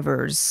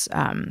survivors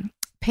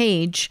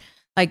page,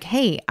 like,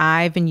 hey,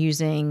 I've been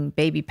using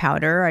baby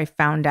powder. I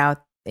found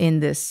out in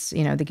this,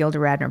 the Gilda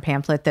Radner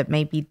pamphlet that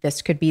maybe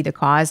this could be the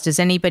cause. Is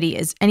anybody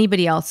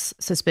else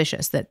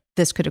suspicious that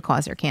this could have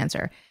caused their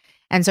cancer?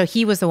 And so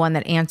he was the one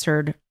that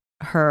answered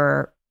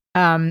her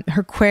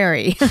her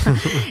query.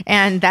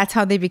 And that's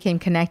how they became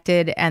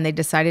connected. And they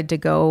decided to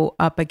go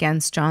up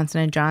against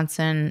Johnson &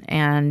 Johnson.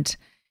 And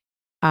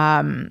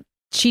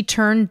she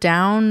turned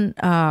down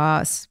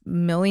a $1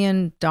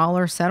 million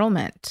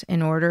settlement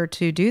in order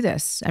to do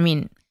this. I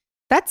mean,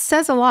 that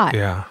says a lot.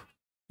 Yeah.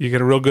 You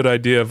get a real good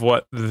idea of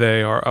what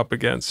they are up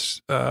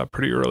against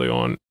pretty early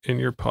on in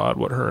your pod,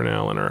 what her and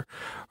Alan are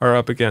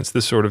up against,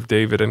 this sort of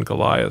David and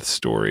Goliath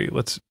story.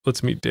 Let's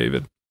meet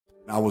David.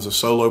 I was a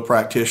solo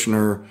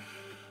practitioner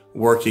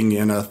working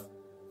in a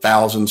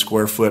 1,000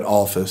 square foot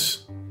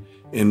office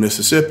in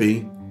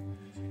Mississippi,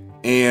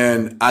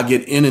 and I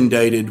get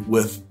inundated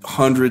with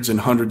hundreds and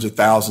hundreds of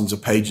thousands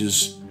of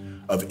pages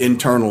of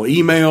internal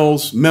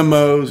emails,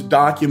 memos,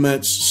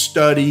 documents,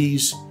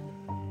 studies,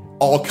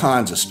 all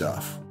kinds of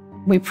stuff.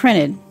 We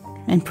printed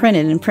and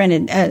printed and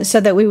printed so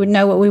that we would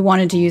know what we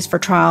wanted to use for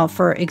trial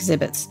for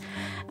exhibits.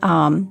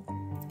 And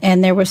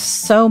there was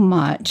so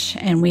much,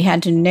 and we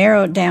had to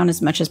narrow it down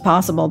as much as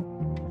possible.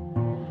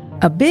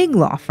 A big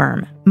law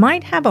firm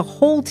might have a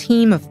whole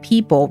team of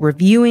people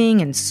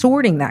reviewing and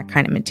sorting that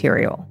kind of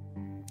material.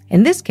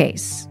 In this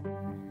case,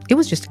 it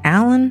was just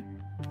Alan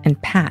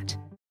and Pat.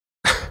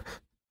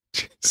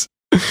 Jeez.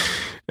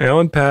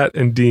 Alan, Pat,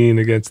 and Dean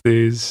against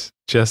these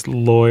just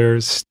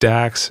lawyers,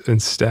 stacks and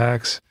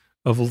stacks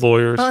of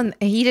lawyers. Well, and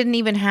he didn't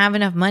even have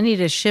enough money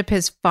to ship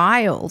his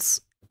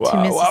files to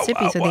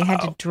Mississippi, so they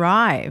had to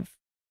drive.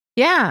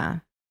 Yeah.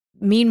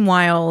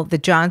 Meanwhile, the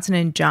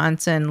Johnson &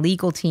 Johnson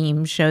legal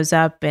team shows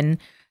up, and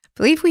I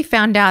believe we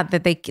found out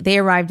that they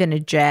arrived in a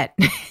jet,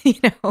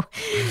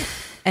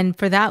 And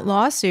for that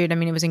lawsuit, I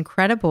mean, it was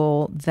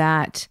incredible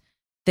that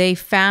they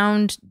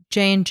found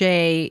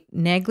J&J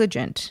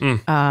negligent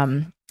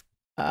of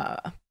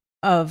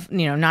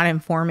not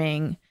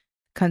informing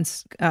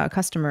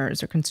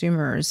customers or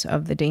consumers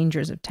of the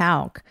dangers of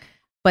talc,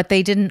 but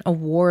they didn't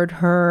award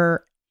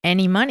her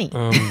any money.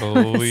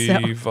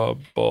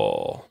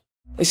 Unbelievable.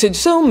 I said,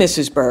 so,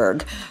 Mrs.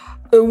 Berg,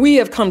 we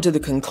have come to the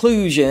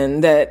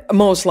conclusion that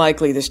most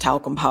likely this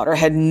talcum powder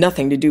had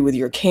nothing to do with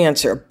your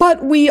cancer,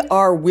 but we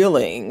are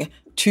willing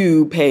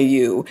to pay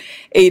you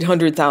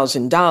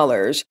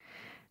 $800,000.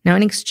 Now,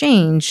 in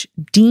exchange,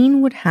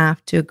 Dean would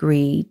have to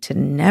agree to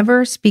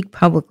never speak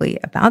publicly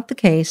about the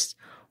case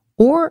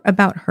or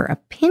about her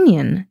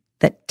opinion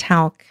that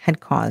talc had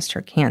caused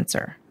her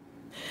cancer.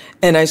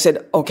 And I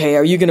said, okay,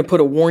 are you going to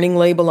put a warning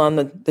label on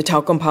the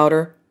talcum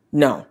powder?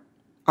 No.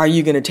 Are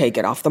you going to take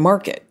it off the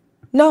market?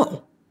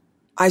 No.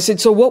 I said,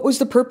 so what was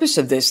the purpose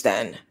of this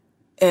then?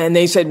 And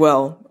they said,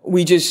 well,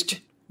 we just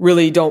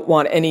really don't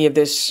want any of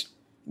this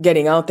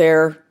getting out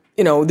there.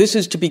 This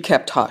is to be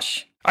kept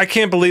hush. I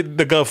can't believe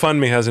the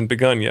GoFundMe hasn't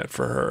begun yet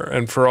for her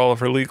and for all of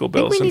her legal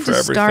bills and for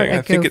everything.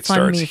 I think it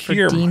starts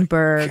here. Dean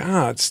Berg.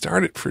 God,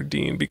 start it for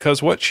Dean,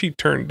 because what she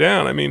turned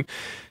down, I mean,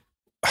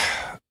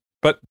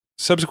 but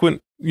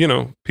subsequent,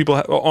 people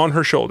on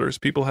her shoulders,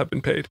 people have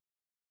been paid.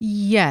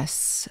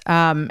 Yes.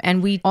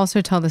 And we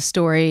also tell the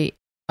story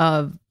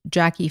of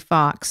Jackie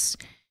Fox.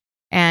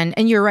 And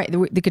you're right,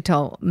 they could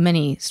tell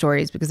many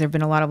stories because there have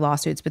been a lot of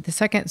lawsuits, but the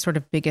second sort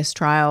of biggest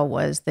trial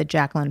was the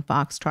Jacqueline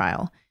Fox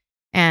trial.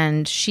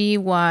 And she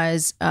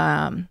was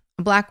a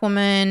Black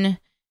woman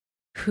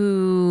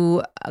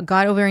who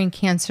got ovarian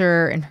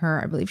cancer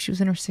I believe she was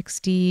in her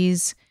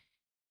 60s,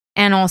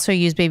 and also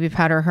used baby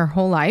powder her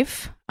whole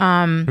life,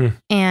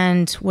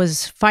 and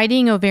was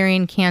fighting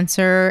ovarian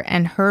cancer,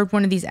 and heard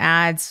one of these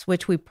ads,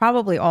 which we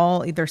probably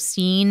all either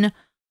seen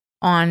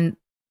on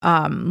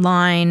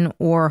line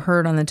or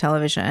heard on the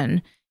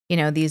television,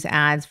 these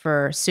ads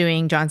for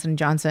suing Johnson &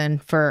 Johnson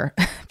for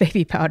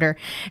baby powder.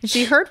 And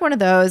she heard one of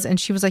those and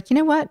she was like, you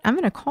know what? I'm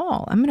going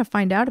to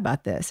find out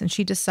about this. And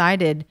she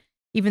decided,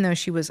 even though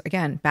she was,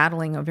 again,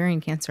 battling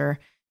ovarian cancer,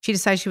 she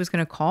decided she was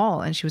going to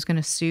call and she was going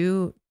to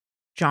sue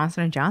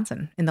Johnson &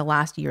 Johnson in the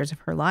last years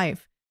of her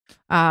life.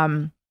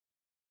 In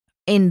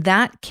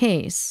that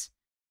case,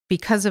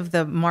 because of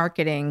the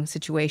marketing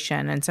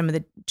situation and some of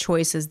the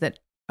choices that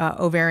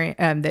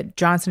that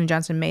Johnson &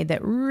 Johnson made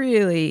that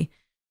really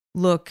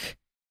look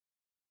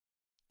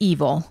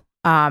evil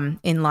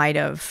in light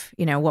of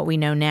what we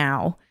know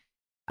now,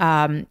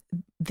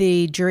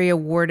 the jury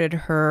awarded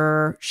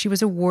her. She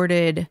was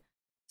awarded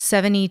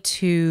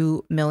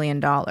 $72 million.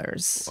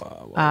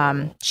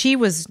 Wow.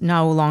 She's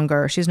no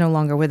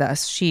longer with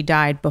us. She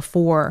died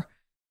before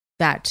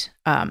that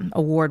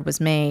award was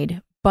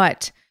made.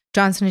 But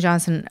Johnson &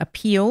 Johnson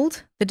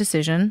appealed the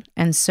decision,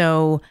 and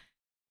so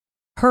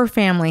her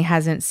family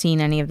hasn't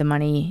seen any of the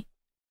money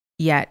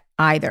yet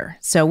either.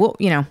 So we'll.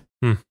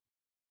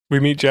 We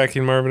meet Jackie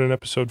and Marvin in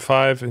episode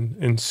 5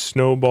 in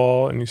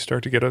Snowball, and you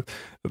start to get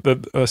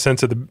a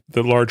sense of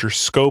the larger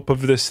scope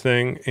of this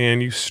thing,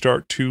 and you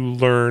start to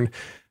learn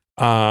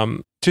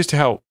just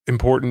how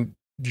important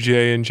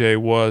J&J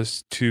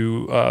was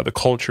to the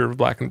culture of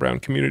Black and brown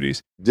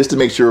communities. Just to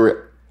make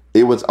sure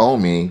it was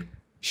on me,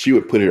 she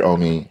would put it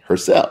on me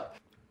herself.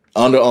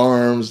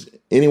 Underarms,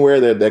 anywhere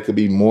that could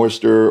be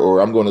moisture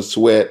or I'm going to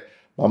sweat,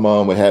 my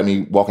mom would have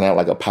me walking out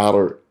like a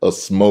powder of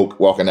smoke,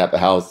 walking out the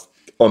house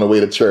on the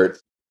way to church.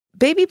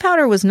 baby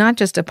powder was not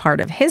just a part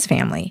of his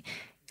family,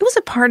 it was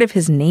a part of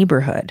his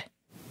neighborhood.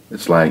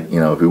 It's like,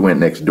 if we went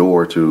next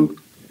door to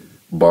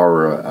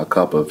borrow a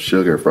cup of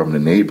sugar from the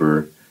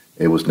neighbor,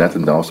 it was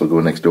nothing to also go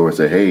next door and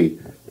say, hey,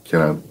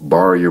 can I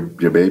borrow your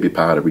baby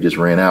powder? We just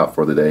ran out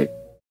for the day.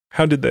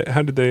 How did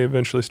they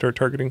eventually start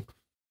targeting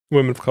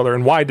women of color,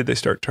 and why did they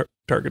start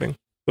targeting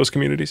those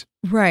communities?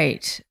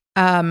 Right.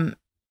 In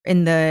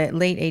the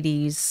late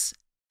 80s,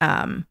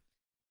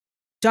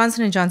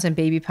 Johnson & Johnson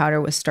baby powder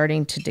was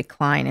starting to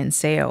decline in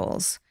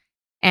sales.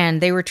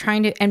 And they were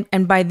trying to,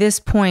 and by this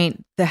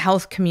point, the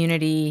health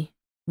community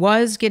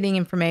was getting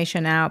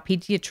information out.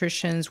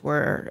 Pediatricians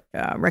were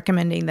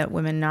recommending that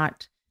women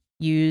not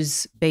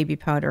use baby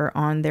powder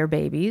on their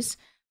babies.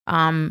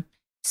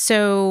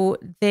 So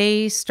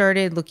they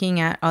started looking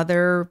at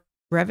other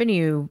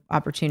revenue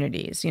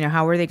opportunities.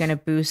 How were they going to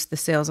boost the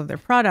sales of their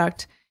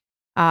product?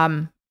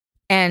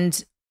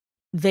 And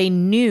they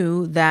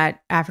knew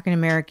that African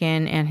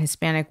American and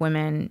Hispanic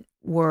women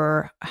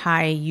were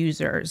high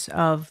users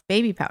of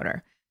baby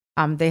powder.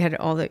 They had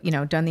all the,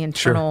 done the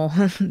internal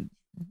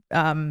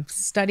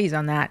studies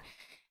on that.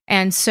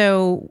 And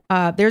so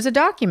there's a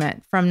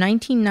document from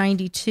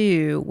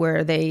 1992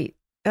 where they,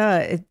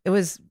 it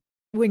was,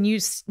 when you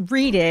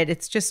read it,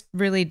 it's just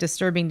really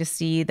disturbing to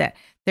see that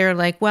they're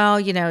like,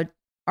 well,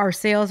 our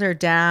sales are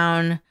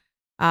down.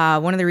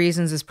 One of the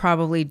reasons is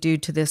probably due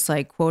to this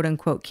like quote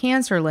unquote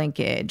cancer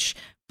linkage,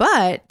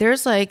 but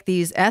there's like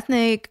these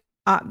ethnic,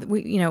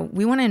 we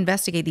want to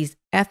investigate these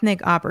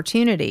ethnic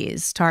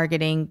opportunities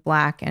targeting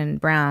Black and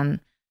brown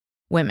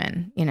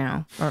women,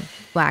 or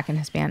Black and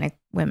Hispanic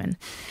women.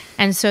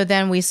 And so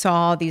then we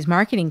saw these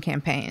marketing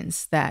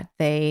campaigns that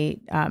they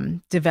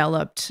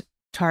developed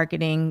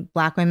targeting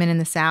Black women in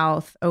the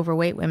South,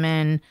 overweight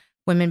women,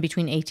 women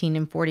between 18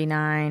 and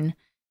 49.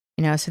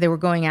 So they were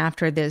going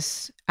after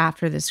this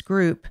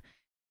group.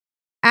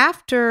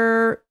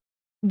 After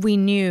they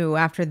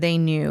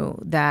knew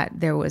that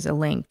there was a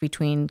link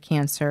between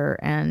cancer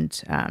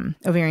and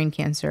ovarian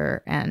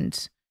cancer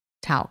and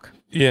talc.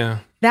 Yeah.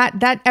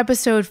 That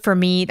episode for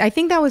me, I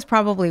think that was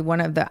probably one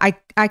of the,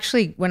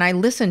 when I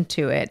listened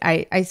to it,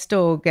 I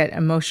still get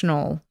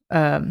emotional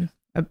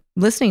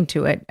listening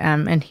to it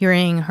and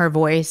hearing her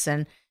voice.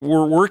 And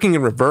we're working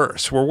in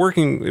reverse. We're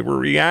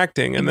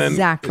reacting, and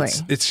exactly.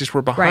 Then it's just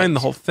we're behind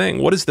the whole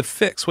thing. What is the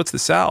fix? What's the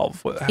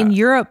salve? In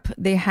Europe,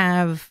 they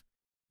have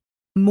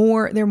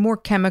there are more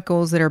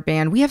chemicals that are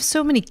banned. We have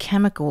so many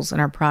chemicals in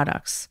our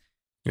products.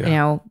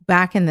 Yeah.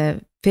 Back in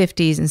the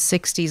 50s and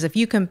 60s, if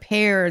you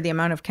compare the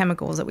amount of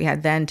chemicals that we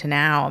had then to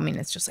now, I mean,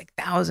 it's just like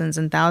thousands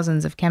and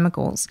thousands of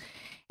chemicals.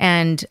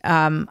 And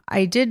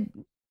I did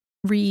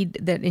read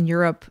that in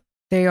Europe,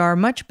 they are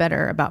much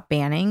better about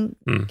banning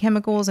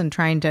chemicals and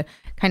trying to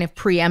kind of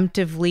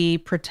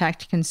preemptively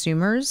protect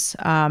consumers.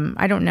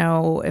 I don't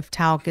know if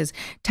talc is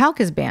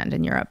banned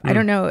in Europe. I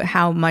don't know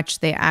how much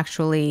they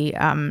actually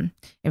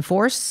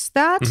enforce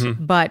that,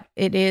 but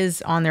it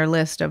is on their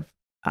list of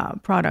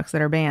products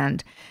that are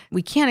banned.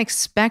 We can't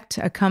expect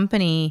a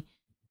company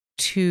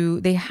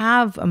they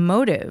have a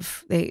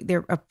motive.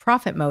 They're a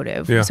profit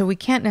motive. Yeah. So we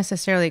can't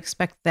necessarily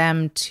expect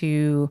them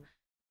to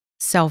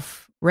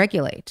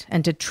self-regulate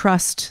and to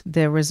trust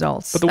the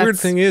results. But the weird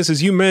thing is,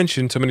 as you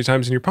mentioned so many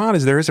times in your pod,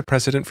 is there is a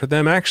precedent for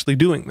them actually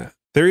doing that.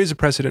 There is a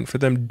precedent for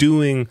them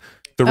doing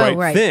the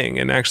right thing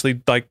and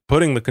actually like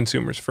putting the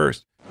consumers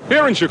first.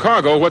 Here in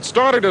Chicago, what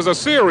started as a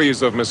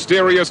series of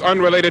mysterious,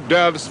 unrelated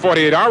deaths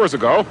 48 hours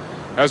ago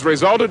has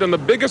resulted in the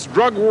biggest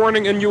drug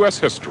warning in U.S.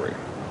 history.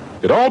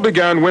 It all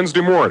began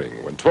Wednesday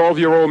morning when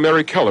 12-year-old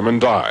Mary Kellerman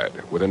died.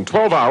 Within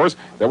 12 hours,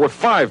 there were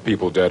 5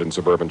 people dead in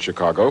suburban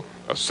Chicago.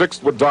 A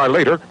 6th would die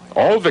later,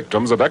 all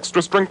victims of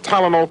extra-strength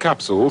Tylenol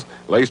capsules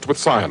laced with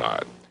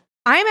cyanide.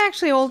 I'm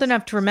actually old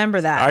enough to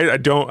remember that. I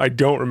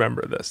don't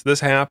remember this. This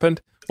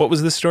happened. What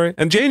was this story?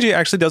 And J&J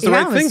actually does the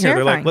right thing here.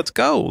 They're like, let's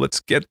go. Let's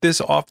get this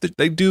off.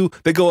 They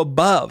go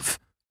above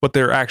what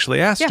they're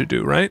actually asked to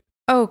do, right?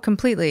 Oh,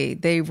 completely.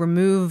 They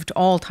removed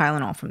all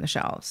Tylenol from the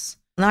shelves.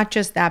 Not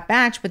just that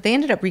batch, but they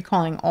ended up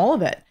recalling all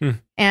of it.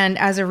 And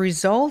as a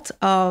result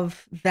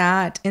of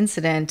that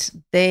incident,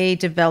 they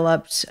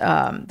developed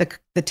the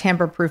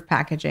tamper-proof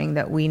packaging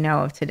that we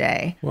know of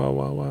today.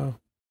 Wow.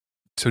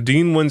 So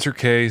Dean wins her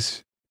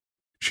case.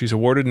 She's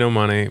awarded no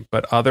money,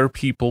 but other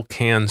people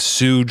can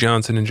sue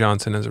Johnson &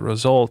 Johnson as a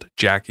result.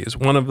 Jackie is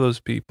one of those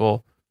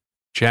people.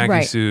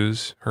 Jackie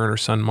sues. Her and her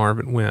son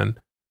Marvin win.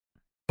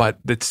 But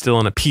it's still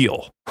an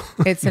appeal.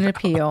 It's an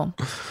appeal.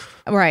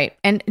 Right.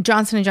 And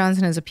Johnson &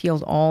 Johnson has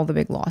appealed all the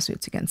big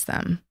lawsuits against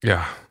them.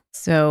 Yeah.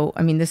 So,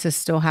 I mean, this is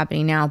still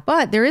happening now.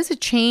 But there is a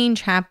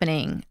change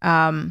happening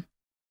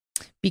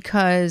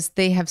because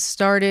they have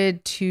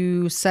started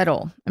to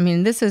settle. I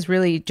mean, this is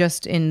really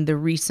just in the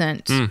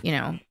recent,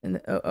 in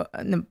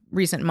the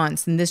recent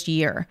months, in this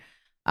year.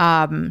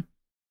 Johnson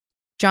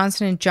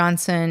 &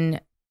 Johnson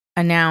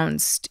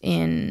announced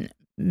in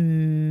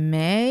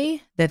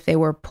May that they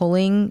were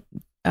pulling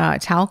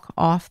talc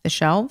off the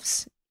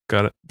shelves.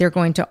 Got it. They're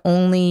going to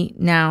only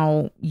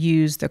now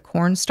use the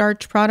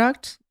cornstarch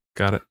product.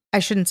 Got it. I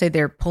shouldn't say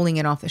they're pulling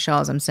it off the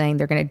shelves. I'm saying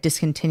they're going to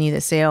discontinue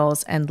the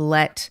sales and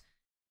let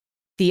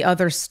the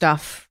other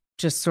stuff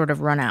just sort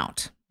of run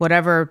out.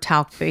 Whatever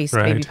talc-based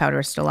baby powder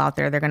is still out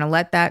there, they're going to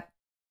let that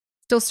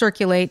still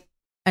circulate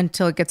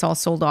until it gets all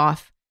sold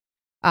off.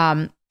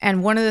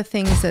 And one of the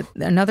things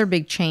another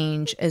big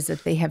change is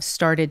that they have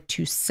started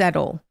to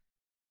settle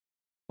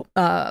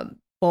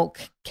bulk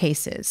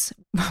cases.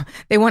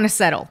 They want to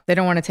settle. They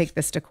don't want to take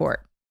this to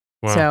court.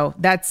 Wow. So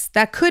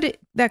that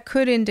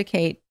could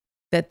indicate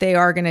that they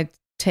are going to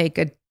take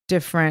a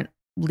different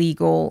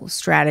legal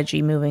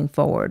strategy moving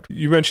forward.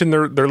 You mentioned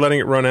they're letting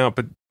it run out,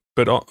 but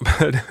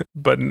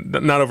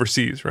not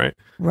overseas, right?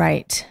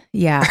 Right.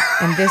 Yeah.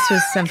 And this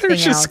was something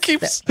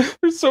else.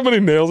 There's so many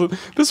nails.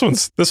 This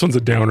one's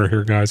a downer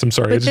here, guys. I'm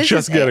sorry. It's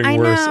just getting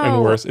worse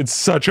and worse. It's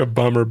such a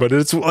bummer, but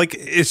it's like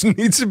it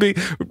needs to be.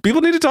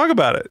 People need to talk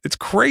about it. It's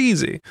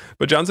crazy.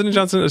 But Johnson &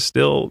 Johnson is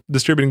still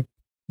distributing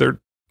their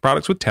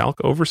products with talc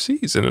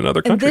overseas in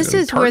another country. And this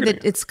is where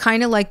it's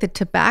kind of like the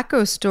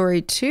tobacco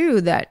story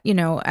too, that,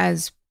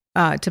 as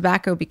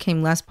tobacco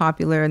became less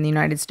popular in the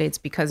United States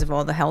because of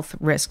all the health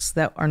risks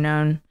that are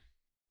known,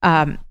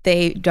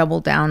 they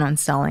doubled down on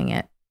selling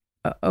it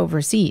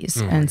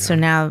overseas. So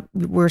now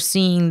we're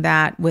seeing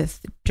that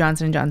with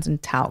Johnson & Johnson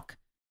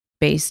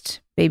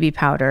talc-based baby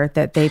powder,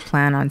 that they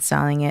plan on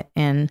selling it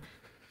in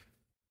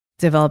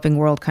developing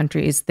world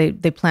countries. They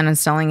plan on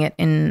selling it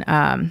in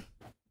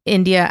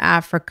India,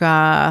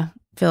 Africa,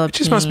 Philippines. It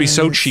just must be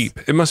so cheap.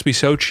 It must be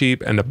so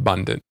cheap and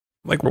abundant.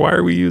 Like, why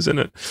are we using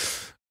it?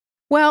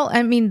 Well,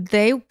 I mean,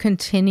 they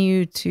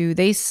continue to,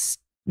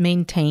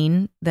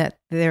 maintain that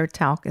their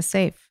talc is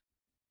safe.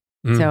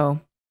 So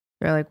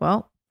they're like,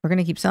 well, we're going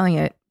to keep selling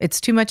it.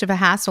 It's too much of a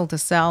hassle to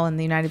sell in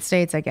the United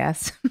States, I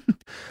guess.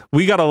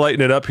 We got to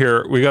lighten it up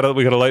here. We got to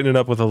lighten it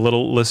up with a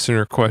little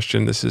listener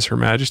question. This is Her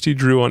Majesty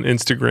Drew on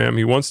Instagram.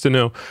 He wants to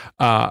know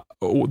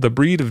the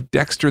breed of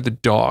Dexter the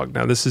dog.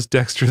 Now, this is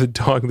Dexter the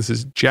dog. This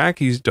is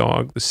Jackie's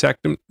dog, the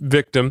second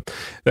victim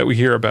that we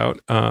hear about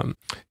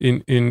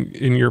in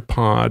your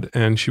pod.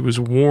 And she was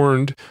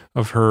warned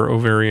of her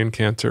ovarian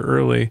cancer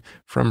early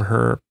from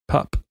her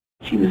pup.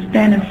 She was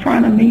standing in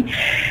front of me,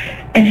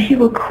 and he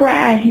would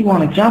cry. He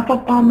want to jump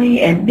up on me,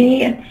 and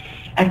then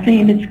I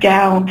seen this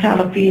guy on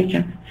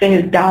television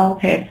say his dog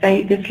had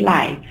saved his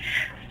life.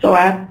 So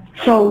I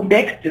told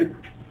Dexter,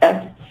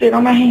 I sit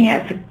on my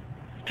hands,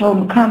 told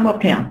him to come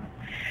up here.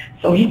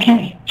 So he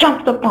came,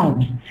 jumped up on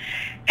me,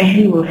 and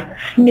he was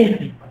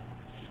sniffing,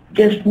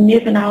 just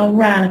sniffing all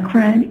around and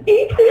crying.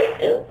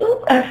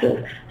 I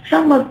said,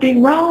 something must be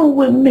wrong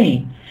with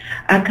me.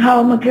 I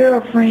called my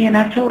girlfriend.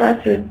 I told her,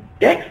 I said,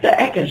 Dexter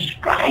acting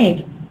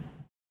strange.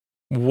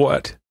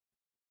 What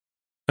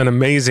an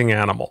amazing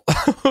animal.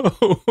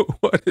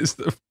 What is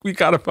we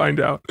got to find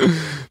out.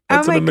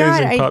 That's oh my an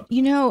amazing God.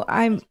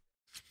 pup.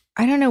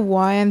 I don't know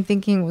why I'm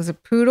thinking it was a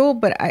poodle,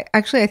 but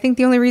I think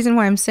the only reason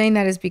why I'm saying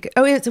that is because,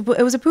 it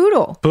was a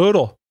poodle.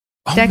 Poodle.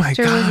 Oh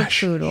Dexter my gosh. was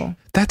a poodle.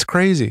 That's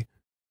crazy.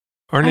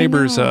 Our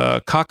neighbor's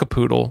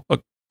cockapoodle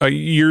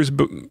years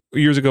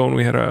ago when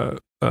we had a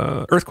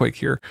earthquake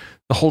here,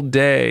 the whole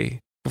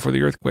day before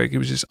the earthquake, he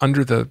was just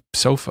under the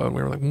sofa, and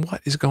we were like,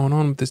 what is going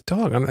on with this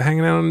dog? I'm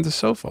hanging out on the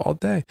sofa all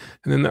day.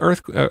 And then the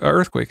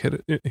earthquake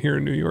hit it here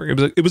in New York.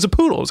 It was a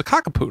poodle. It was a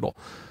cockapoodle.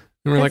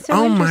 And we're like, so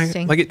oh my,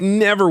 interesting. it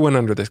never went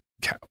under the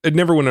couch. It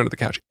never went under the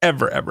couch,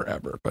 ever.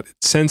 But it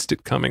sensed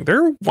it coming.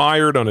 They're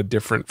wired on a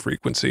different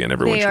frequency, and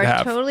everyone should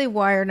have. They are totally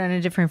wired on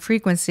a different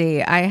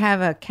frequency. I have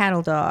a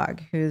cattle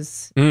dog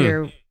who's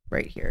here,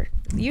 right here.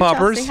 Utah,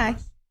 Poppers. say hi.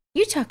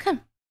 Utah,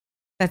 come.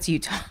 That's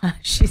Utah.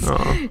 She's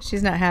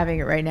not having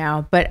it right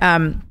now. But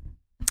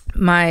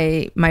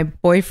my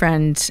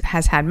boyfriend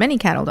has had many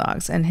cattle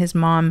dogs, and his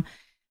mom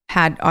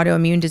had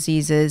autoimmune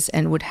diseases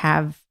and would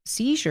have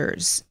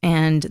seizures,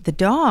 and the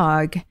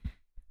dog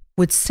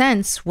would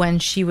sense when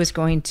she was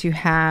going to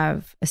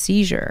have a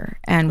seizure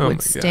and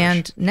would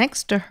stand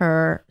next to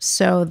her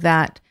so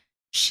that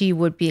she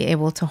would be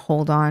able to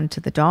hold on to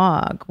the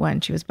dog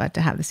when she was about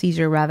to have the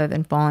seizure rather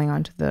than falling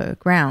onto the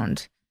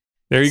ground.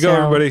 There you go,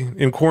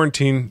 everybody. In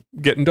quarantine,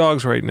 getting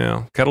dogs right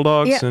now. Kettle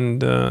dogs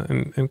and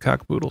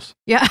cockapoodles.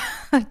 Yeah,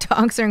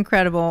 dogs are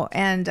incredible.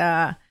 And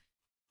I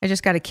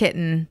just got a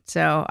kitten,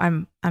 so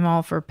I'm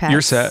all for pets.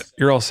 You're set.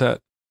 You're all set.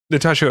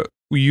 Natasha,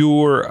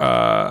 you're,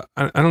 I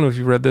don't know if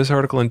you read this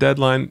article in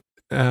Deadline,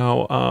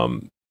 how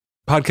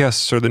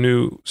podcasts are the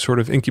new sort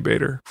of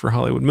incubator for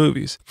Hollywood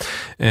movies.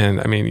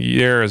 And I mean,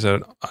 there is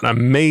an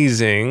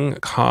amazing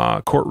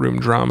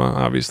courtroom drama,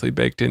 obviously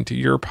baked into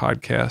your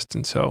podcast.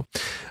 And so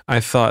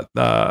I thought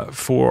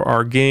for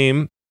our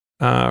game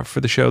for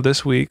the show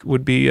this week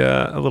would be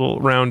a little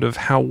round of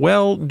how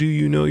well do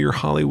you know your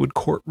Hollywood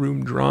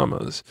courtroom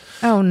dramas?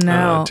 Oh,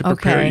 no. To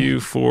prepare you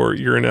for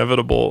your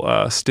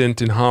inevitable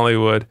stint in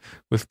Hollywood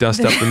with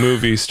Dust Up the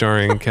Movie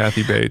starring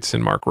Kathy Bates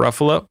and Mark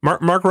Ruffalo.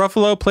 Mark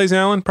Ruffalo plays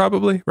Alan,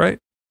 probably, right?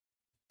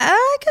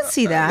 I could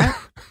see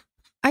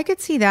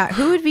that.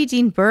 Who would be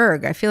Dean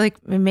Berg? I feel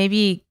like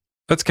maybe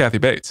That's Kathy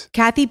Bates.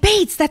 Kathy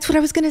Bates. That's what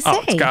I was going to say.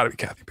 Oh, it's got to be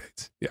Kathy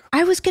Bates. Yeah.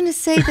 I was going to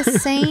say the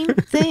same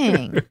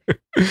thing.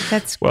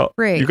 That's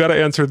great. You got to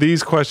answer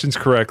these questions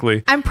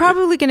correctly. I'm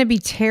probably going to be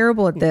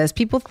terrible at this.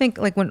 People think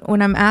like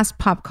when I'm asked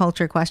pop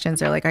culture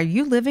questions, they're like, "Are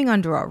you living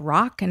under a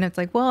rock?" And it's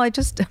like, well, I'm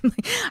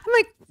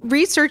like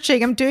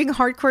researching. I'm doing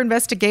hardcore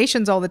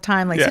investigations all the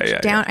time.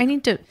 Like down. I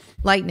need to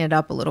lighten it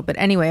up a little bit.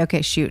 Anyway,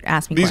 okay, shoot.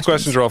 Ask me These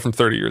questions are all from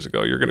 30 years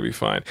ago. You're going to be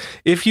fine.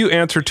 If you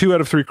answer 2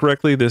 out of 3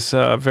 correctly, this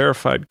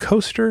verified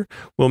coaster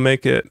will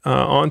make it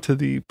onto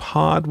the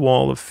pod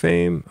wall of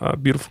fame.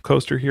 Beautiful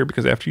coaster here,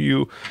 because after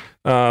you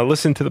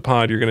listen to the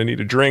pod, you're going to need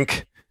a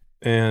drink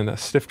and a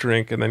stiff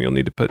drink, and then you'll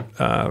need to put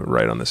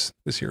right on this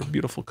here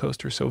beautiful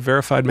coaster. So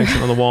verified makes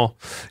it on the wall.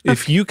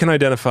 If you can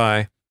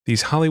identify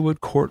these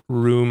Hollywood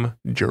courtroom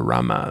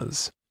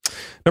dramas.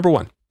 Number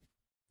 1.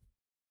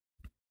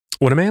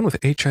 When a man with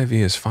HIV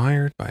is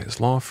fired by his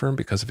law firm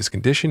because of his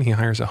condition, he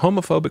hires a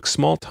homophobic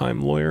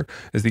small-time lawyer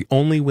as the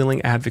only willing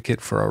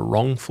advocate for a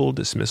wrongful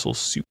dismissal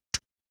suit.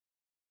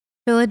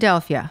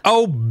 Philadelphia.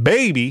 Oh,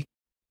 baby.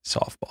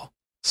 Softball.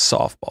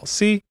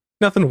 See?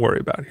 Nothing to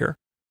worry about here.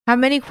 How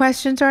many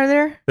questions are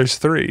there? There's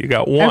 3. You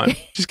got 1.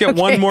 Okay. Just get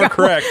one more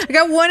correct. I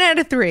got 1 out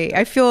of 3.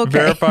 I feel okay.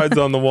 Verified's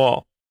on the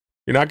wall.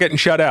 You're not getting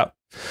shut out.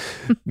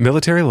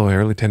 Military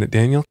lawyer Lieutenant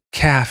Daniel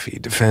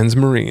Caffey defends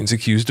Marines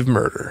accused of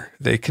murder.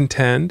 They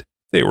contend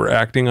they were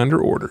acting under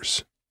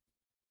orders.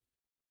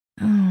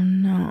 Oh,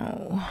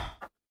 no.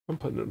 I'm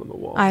putting it on the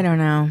wall. I don't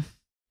know.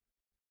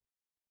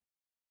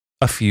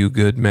 A Few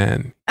Good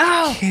Men.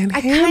 Oh, you can't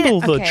handle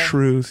the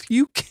truth.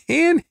 You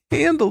can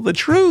handle the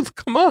truth.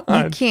 Come on.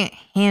 You can't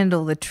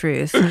handle the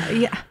truth.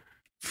 Yeah.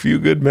 Few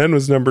Good Men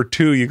was number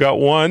 2. You got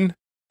 1.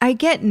 I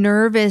get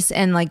nervous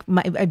and like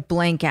I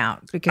blank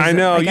out because I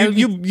know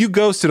you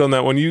ghosted on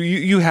that one.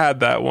 You had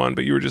that one,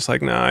 but you were just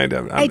like, nah,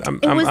 I'm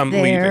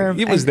leaving.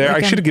 It was there.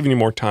 I should have given you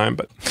more time,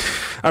 but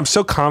I'm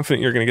so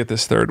confident you're going to get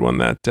this third one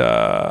that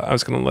I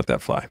was going to let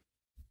that fly.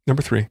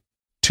 Number 3,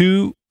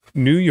 2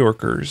 New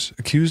Yorkers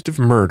accused of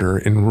murder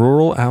in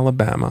rural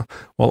Alabama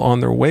while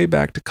on their way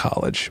back to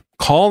college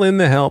call in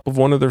the help of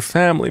one of their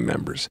family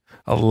members,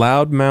 a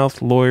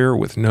loudmouth lawyer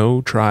with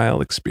no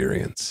trial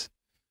experience.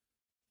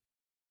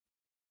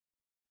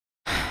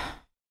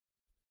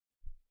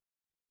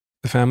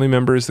 The family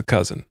member is the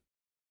cousin.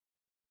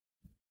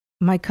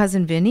 My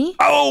cousin Vinny?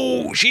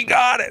 Oh, she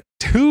got it.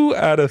 2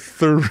 out of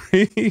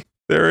 3.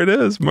 There it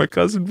is. My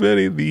cousin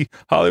Vinny, the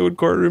Hollywood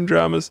courtroom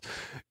dramas.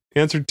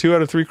 Answered 2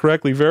 out of 3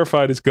 correctly.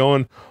 Verified is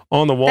going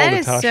on the wall,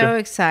 Natasha. That is so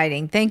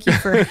exciting. Thank you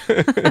for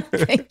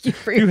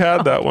You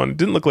had that one.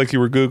 Didn't look like you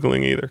were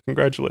Googling either.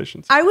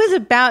 Congratulations. I was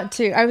about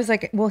to. I was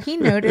like, will he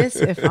notice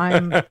if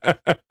I'm...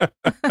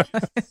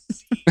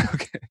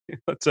 Okay.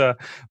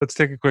 Let's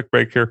take a quick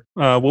break here.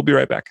 We'll be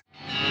right back.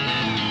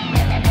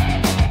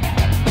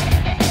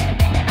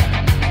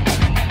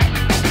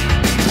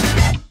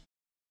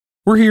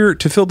 We're here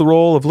to fill the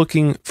role of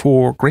looking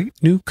for great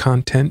new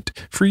content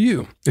for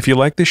you. If you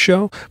like this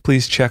show,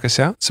 please check us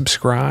out,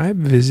 subscribe,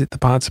 visit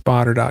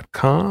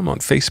thepodspotter.com on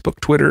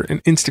Facebook, Twitter,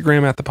 and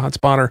Instagram at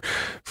thepodspotter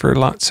for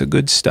lots of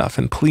good stuff.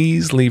 And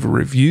please leave a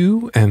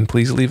review and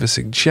please leave a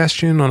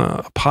suggestion on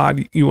a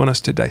pod you want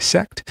us to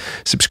dissect.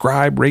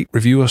 Subscribe, rate,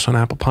 review us on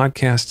Apple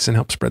Podcasts and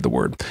help spread the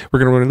word. We're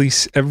going to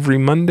release every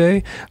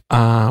Monday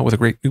with a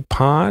great new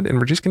pod, and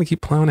we're just going to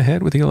keep plowing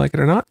ahead whether you like it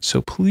or not.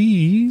 So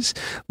please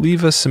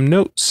leave us some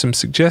notes, some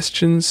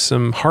suggestions,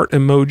 some heart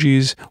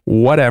emojis,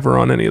 whatever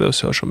on any of those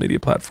social media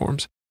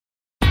platforms.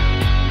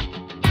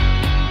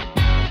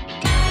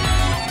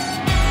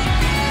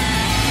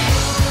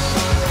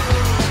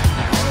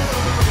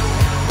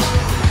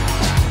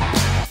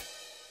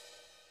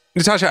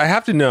 Natasha, I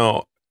have to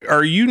know,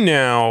 are you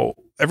now,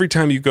 every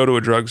time you go to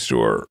a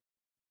drugstore,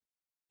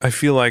 I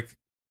feel like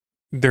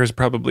there's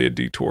probably a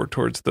detour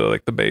towards the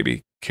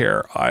baby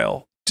care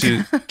aisle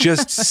to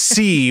just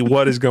see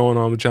what is going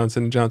on with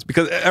Johnson & Johnson.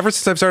 Because ever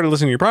since I've started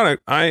listening to your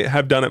product, I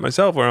have done it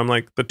myself where I'm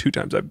like, the 2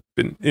 times I've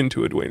been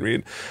into a Dwayne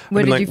Reed, I've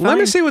been like, let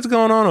me see what's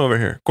going on over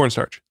here.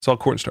 Cornstarch. It's all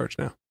cornstarch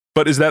now.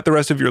 But is that the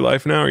rest of your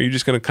life now? Or are you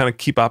just going to kind of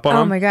keep up on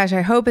them? Oh my gosh.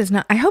 I hope it's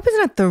not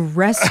the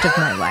rest of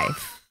my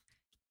life.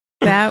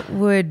 That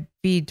would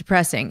be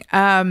depressing.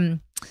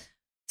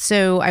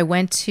 So I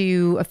went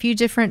to a few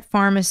different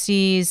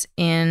pharmacies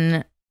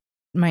in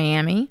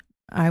Miami.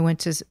 I went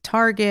to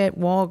Target,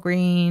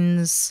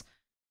 Walgreens,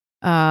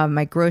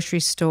 my grocery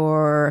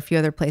store, a few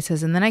other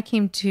places. And then I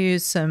came to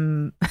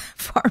some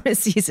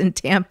pharmacies in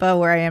Tampa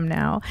where I am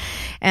now.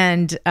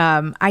 And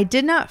I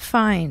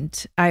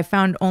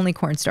found only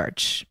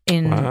cornstarch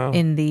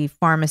in the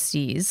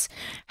pharmacies.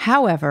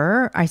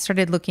 However, I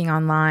started looking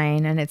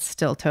online and it's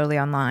still totally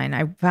online.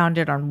 I found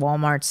it on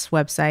Walmart's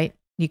website.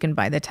 You can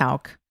buy the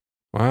talc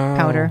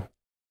powder.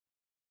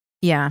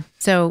 Yeah.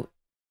 So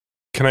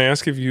can I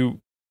ask if you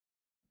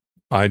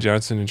buy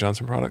Johnson &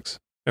 Johnson products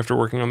after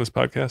working on this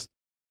podcast?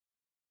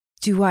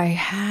 Do I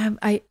have?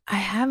 I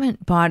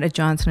haven't bought a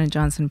Johnson &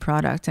 Johnson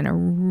product in a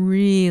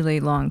really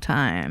long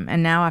time.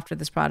 And now after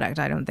this product,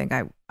 I don't think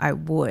I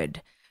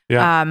would.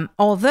 Yeah.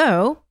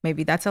 Although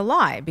maybe that's a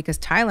lie because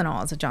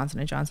Tylenol is a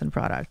Johnson & Johnson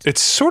product.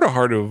 It's sort of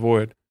hard to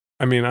avoid.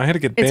 I mean, I had to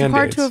get Band-Aids. It's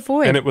hard to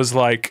avoid. And it was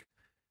like,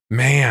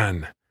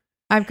 man,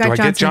 I've got do I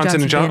get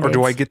Johnson & Johnson, or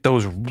do I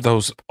Band-Aids. get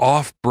those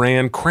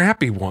off-brand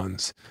crappy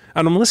ones?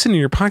 And I'm listening to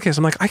your podcast.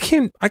 I'm like,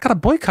 I got to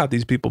boycott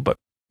these people, but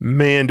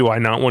man, do I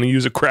not want to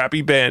use a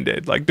crappy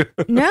Band-Aid. Like,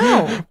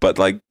 no. But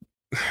like,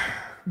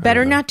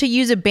 better not to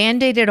use a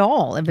Band-Aid at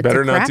all if it's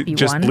better a not crappy to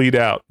just one. bleed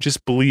out.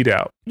 Just bleed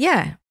out.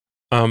 Yeah.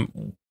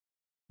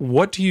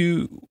 What would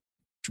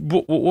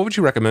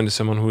you recommend to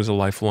someone who is a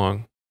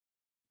lifelong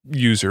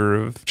user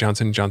of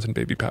Johnson & Johnson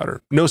baby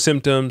powder? No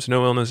symptoms,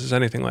 no illnesses,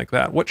 anything like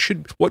that. What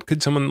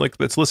could someone like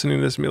that's listening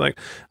to this and be like,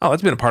 oh,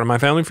 that's been a part of my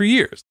family for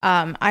years?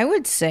 I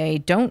would say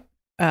don't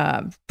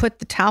put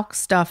the talc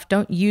stuff,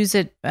 don't use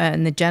it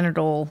in the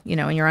genital, in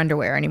your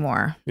underwear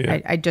anymore. Yeah.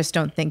 I just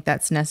don't think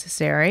that's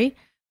necessary.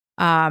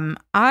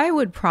 I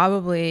would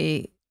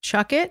probably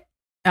chuck it,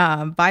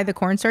 buy the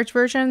cornstarch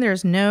version.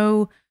 There's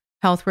no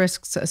health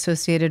risks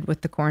associated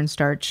with the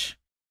cornstarch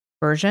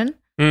version.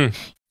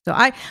 So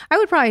I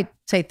would probably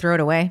say throw it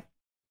away.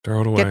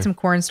 Throw it away. Get some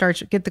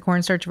cornstarch, get the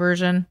cornstarch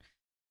version,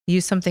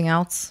 use something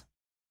else.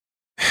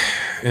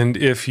 And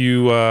if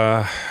you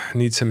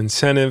need some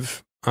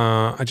incentive,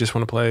 I just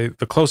want to play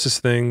the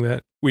closest thing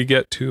that we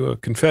get to a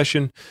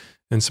confession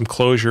and some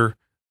closure.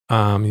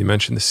 You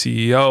mentioned the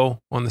CEO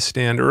on the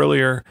stand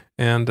earlier,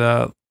 and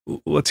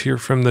let's hear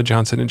from the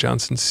Johnson &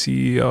 Johnson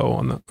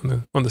CEO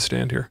on the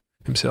stand here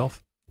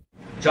himself.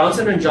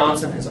 Johnson &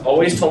 Johnson has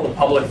always told the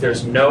public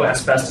there's no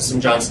asbestos in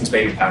Johnson's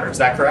baby powder. Is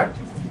that correct?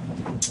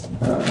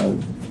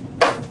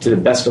 To the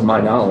best of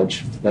my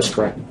knowledge, that's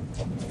correct.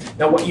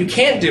 Now, what you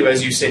can't do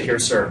as you sit here,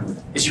 sir,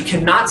 is you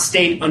cannot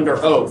state under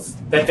oath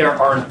that there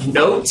are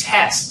no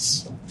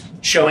tests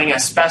showing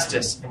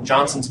asbestos in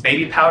Johnson's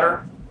baby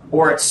powder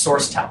or its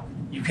source talc.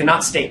 You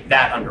cannot state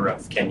that under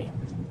oath, can you?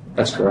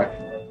 That's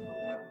correct.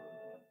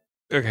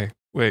 Okay,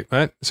 wait,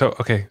 what?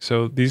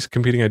 So these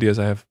competing ideas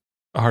I have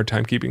a hard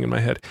time keeping in my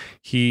head.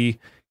 He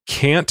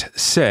can't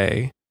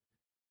say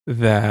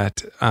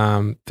that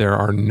there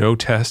are no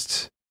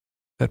tests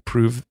that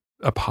prove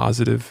a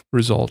positive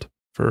result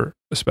for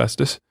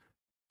asbestos,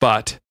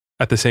 but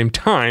at the same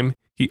time,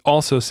 he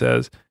also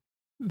says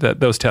that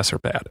those tests are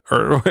bad.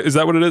 Or is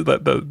that what it is?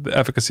 That the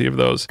efficacy of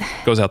those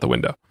goes out the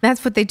window?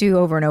 That's what they do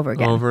over and over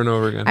again. Over and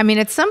over again. I mean,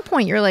 at some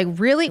point, you're like,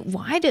 really?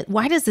 Why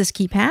does this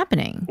keep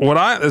happening?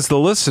 As the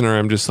listener,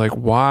 I'm just like,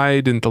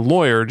 why didn't the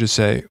lawyer just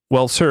say,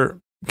 well, sir,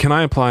 can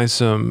I apply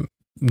some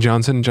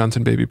Johnson &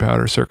 Johnson baby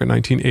powder circa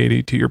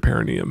 1980 to your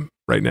perineum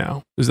right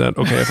now? Is that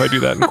okay if I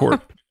do that in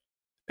court?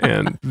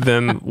 And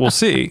then we'll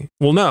see.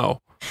 We'll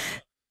know.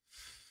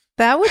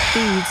 That would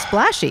be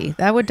splashy.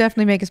 That would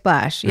definitely make a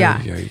splash.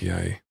 Yeah.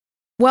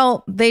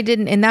 Well, they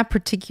didn't, in that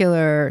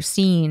particular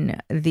scene,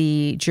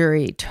 the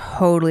jury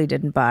totally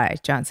didn't buy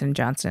Johnson &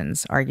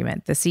 Johnson's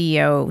argument. The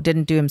CEO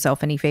didn't do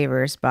himself any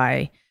favors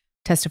by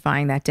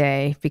testifying that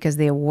day because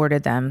they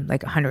awarded them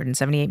like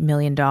 $178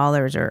 million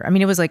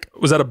it was like...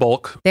 Was that a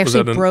bulk? They was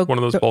actually that broke... one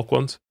of those bulk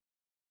ones?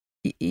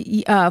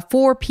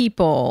 4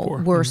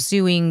 people were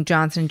suing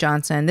Johnson &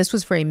 Johnson. This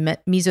was for a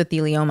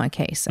mesothelioma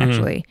case,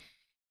 actually.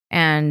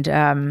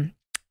 And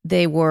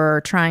they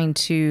were trying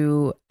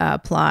to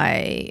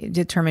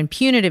determine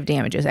punitive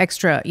damages,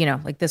 extra,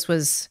 like this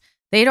was...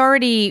 They'd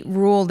already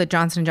ruled that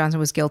Johnson & Johnson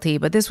was guilty,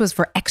 but this was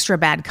for extra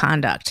bad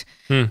conduct.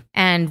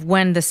 And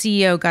when the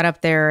CEO got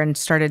up there and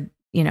started,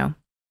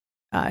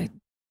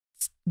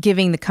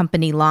 giving the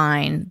company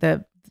line,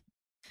 the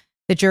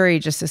jury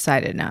just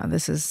decided, no,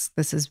 this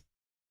is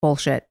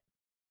bullshit.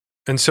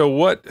 And so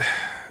what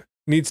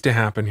needs to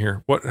happen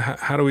here?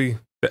 How do we,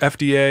 the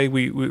FDA,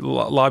 we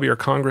lobby our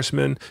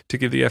congressmen to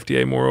give the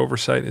FDA more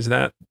oversight? Is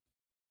that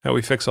how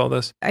we fix all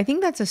this? I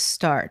think that's a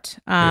start.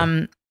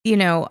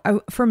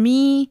 For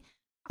me,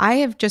 I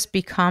have just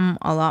become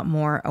a lot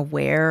more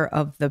aware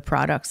of the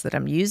products that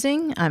I'm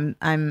using.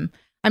 I'm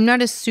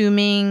not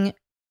assuming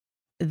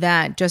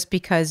that just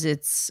because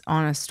it's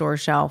on a store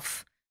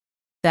shelf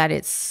that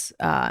it's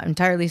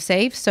entirely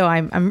safe. So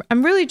I'm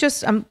really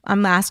just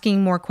I'm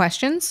asking more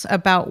questions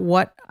about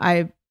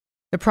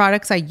the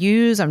products I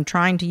use. I'm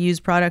trying to use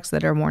products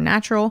that are more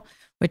natural,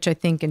 which I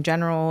think in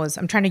general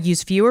I'm trying to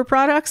use fewer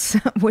products,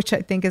 which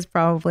I think is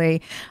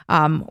probably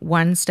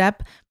one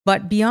step.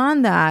 But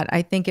beyond that,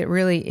 I think it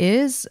really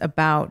is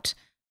about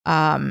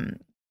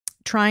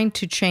trying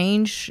to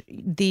change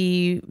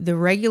the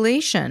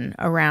regulation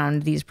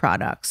around these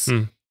products.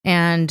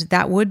 And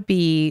that would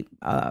be,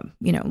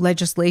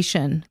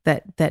 legislation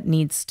that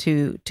needs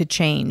to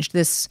change.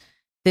 This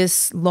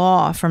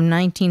law from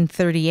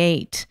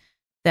 1938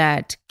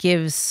 that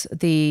gives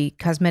the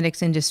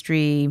cosmetics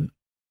industry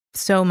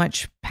so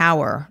much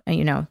power,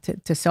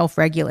 to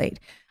self-regulate.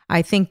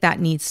 I think that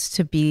needs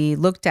to be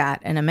looked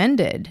at and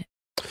amended.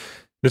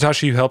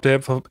 Natasha, you helped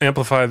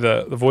amplify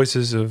the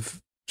voices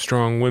of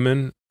strong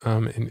women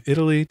in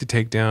Italy to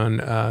take down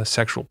a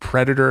sexual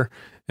predator.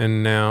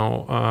 And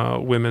now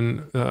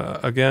women,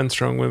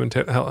 strong women,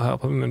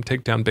 helping them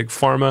take down big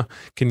pharma.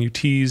 Can you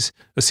tease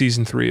a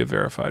season 3 of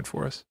Verified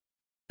for us?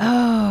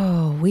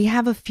 Oh, we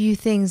have a few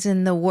things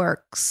in the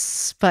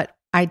works, but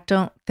I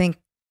don't think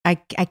I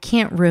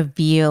can't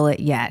reveal it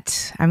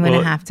yet. I'm going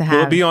to have to have.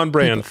 Will it be on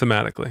brand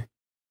thematically?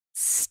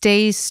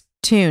 Stay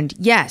tuned.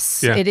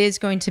 Yes, Yeah. it is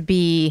going to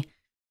be.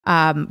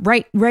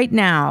 Right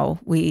now,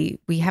 we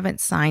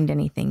haven't signed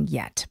anything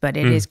yet, but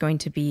it is going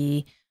to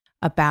be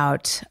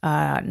about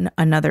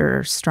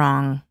another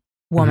strong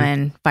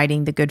woman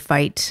fighting the good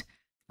fight,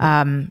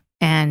 and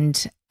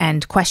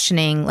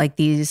questioning like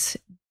these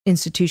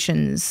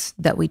institutions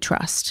that we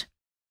trust.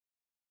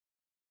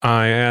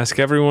 I ask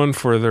everyone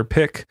for their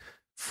pick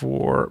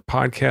for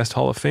Podcast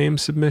Hall of Fame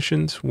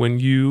submissions when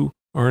you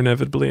are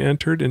inevitably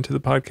entered into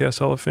the Podcast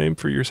Hall of Fame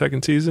for your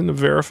second season of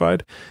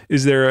Verified.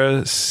 Is there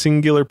a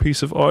singular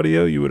piece of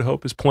audio you would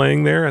hope is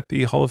playing there at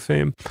the Hall of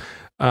Fame,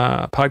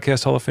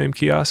 Podcast Hall of Fame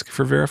kiosk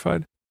for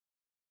Verified?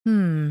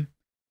 Oh,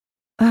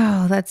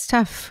 that's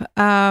tough.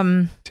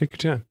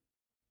 Take your time.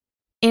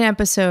 In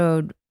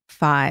episode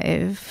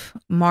 5,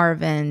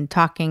 Marvin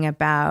talking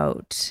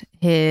about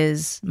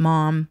his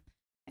mom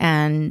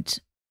and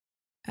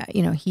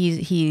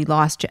he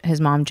lost his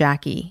mom,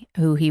 Jackie,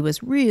 who he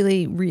was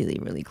really, really,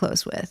 really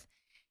close with,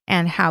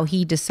 and how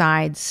he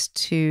decides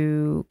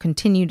to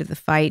continue to the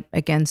fight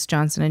against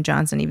Johnson &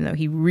 Johnson, even though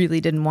he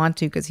really didn't want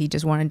to because he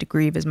just wanted to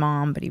grieve his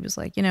mom. But he was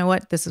like, you know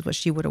what? This is what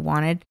she would have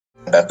wanted.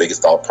 My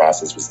biggest thought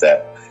process was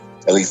that,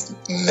 at least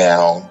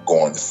now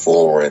going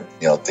forward,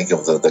 think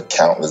of the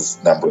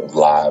countless number of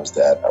lives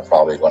that are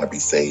probably going to be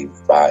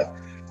saved by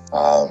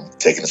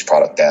taking this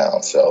product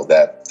down. So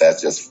that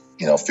just,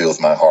 fills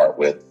my heart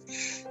with,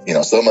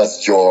 so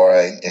much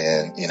joy.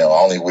 And, I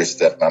only wish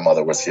that my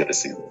mother was here to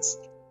see this.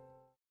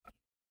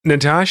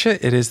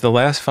 Natasha, it is the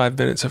last 5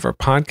 minutes of our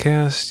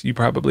podcast. You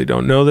probably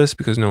don't know this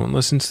because no one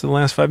listens to the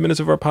last 5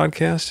 minutes of our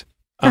podcast.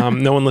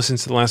 No one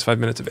listens to the last 5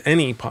 minutes of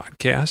any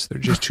podcast. They're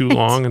just too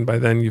long. And by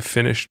then you've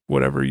finished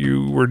whatever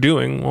you were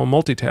doing while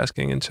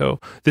multitasking. And so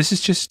this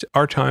is just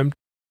our time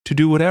to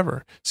do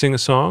whatever. Sing a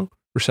song,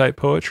 recite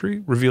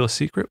poetry, reveal a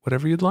secret,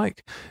 whatever you'd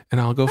like. And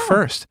I'll go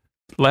first.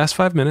 Last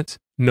 5 minutes.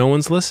 No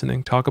one's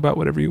listening. Talk about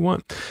whatever you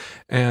want.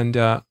 And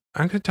I'm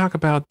going to talk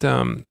about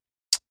the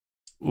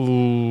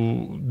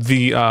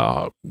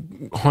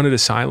haunted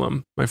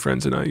asylum my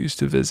friends and I used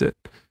to visit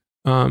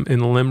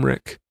in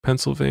Limerick,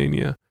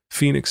 Pennsylvania,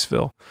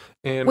 Phoenixville.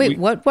 And wait,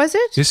 what was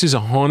it? This is a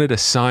haunted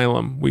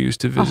asylum we used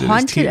to visit. A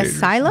haunted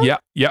asylum?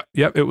 Yep.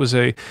 It was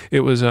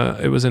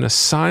an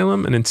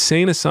asylum, an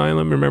insane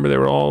asylum. Remember, they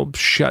were all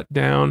shut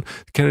down.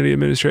 The Kennedy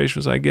administration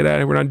was like, "Get out of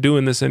here! We're not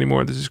doing this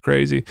anymore. This is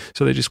crazy."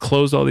 So they just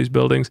closed all these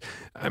buildings.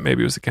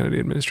 Maybe it was the Kennedy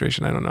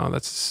administration. I don't know.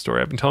 That's a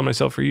story I've been telling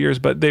myself for years.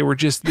 But they were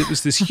just. It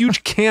was this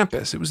huge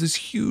campus. It was this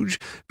huge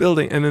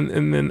building, and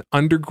then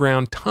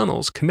underground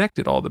tunnels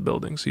connected all the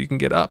buildings, so you can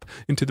get up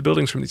into the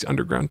buildings from these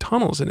underground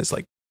tunnels, and it's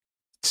like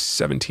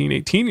 17,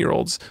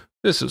 18-year-olds.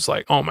 This was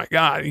like, oh my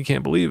God, you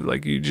can't believe it.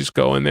 Like, you just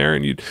go in there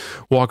and you'd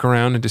walk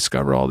around and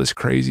discover all this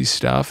crazy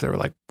stuff. There were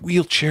like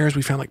wheelchairs.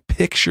 We found like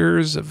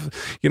pictures of,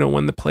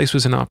 when the place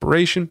was in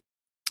operation.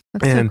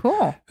 That's so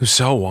cool. It was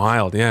so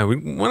wild. Yeah. We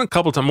went a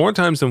couple times, more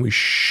times than we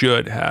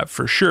should have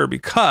for sure,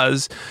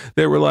 because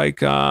there were like,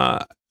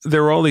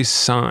 there were all these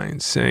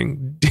signs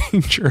saying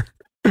danger.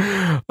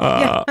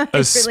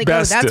 Asbestos. Like,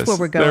 that's where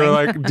we're going. They were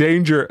like,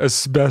 danger,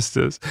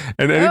 asbestos.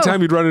 And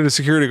anytime you'd run into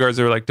security guards,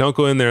 they were like, don't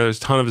go in there. There's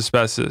a ton of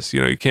asbestos.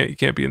 You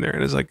can't be in there.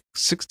 And it's like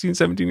 16,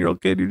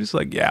 17-year-old kid. You're just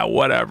like, yeah,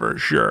 whatever.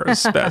 Sure.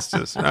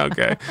 Asbestos.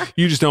 Okay.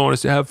 You just don't want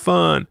us to have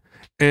fun.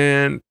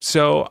 And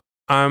so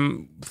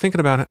I'm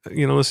thinking about,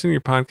 listening to your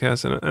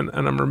podcast and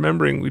I'm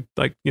remembering we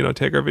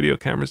take our video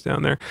cameras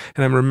down there,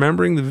 and I'm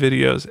remembering the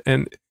videos,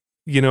 and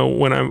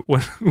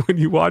when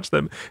you watch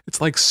them, it's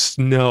like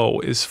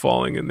snow is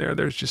falling in there.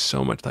 There's just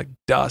so much like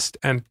dust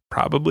and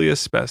probably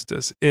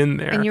asbestos in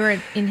there. And you're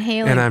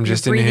inhaling. And I'm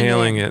just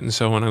inhaling it. And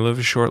so when I live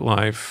a short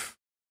we'll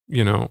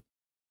know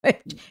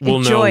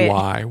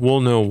why.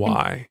 We'll know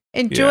why.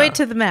 Enjoy it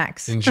to the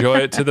max. Enjoy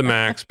it to the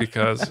max,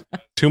 because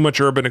too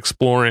much urban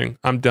exploring.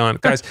 I'm done.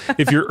 Guys,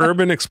 if you're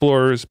urban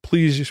explorers,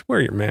 please just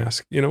wear your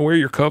mask. Wear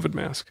your COVID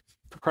mask.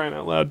 For crying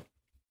out loud.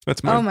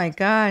 That's mine. Oh my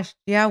gosh.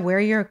 Yeah, wear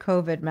your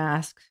COVID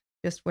mask.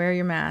 Just wear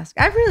your mask.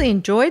 I've really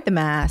enjoyed the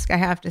mask, I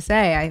have to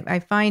say. I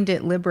find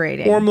it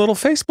liberating. Warm little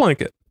face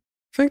blanket.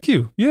 Thank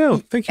you. Yeah,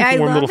 thank you for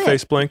warm little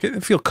face blanket. I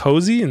feel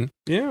cozy, and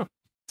yeah,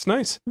 it's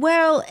nice.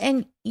 Well,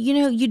 and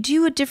you do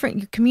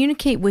you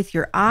communicate with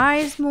your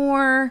eyes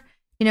more,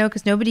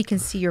 because nobody can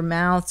see your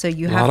mouth, so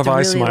you have to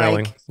really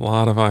smiling. A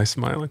lot of eye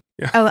smiling.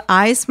 Yeah. Oh,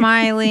 eye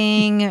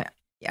smiling.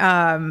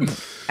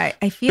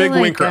 I feel big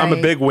winker. I'm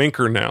a big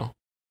winker now.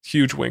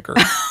 Huge winker.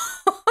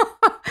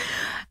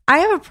 I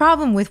have a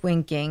problem with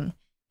winking.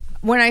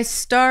 When I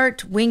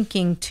start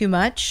winking too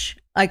much,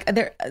 like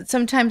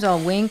sometimes I'll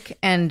wink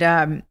and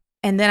then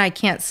I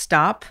can't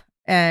stop,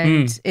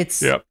 and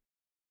it's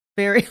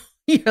very.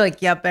 You're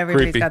like, yep,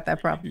 everybody's got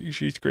that problem.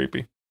 She's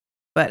creepy.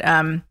 But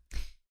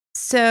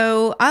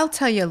so I'll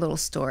tell you a little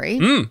story.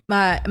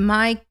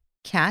 My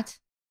cat,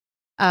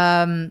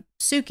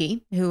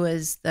 Suki, who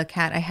was the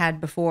cat I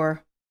had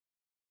before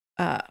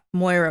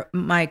Moira,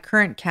 my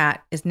current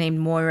cat, is named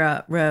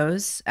Moira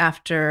Rose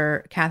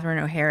after Catherine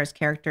O'Hara's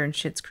character in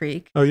Schitt's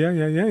Creek. Oh, yeah.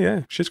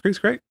 Schitt's Creek's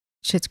great.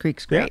 Schitt's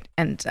Creek's great. Yeah.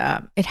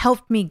 And it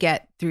helped me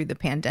get through the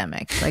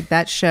pandemic. Like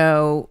that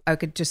show, I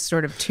could just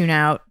sort of tune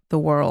out the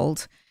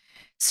world.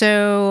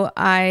 So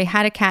I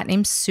had a cat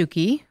named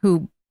Suki,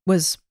 who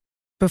was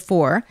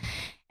before.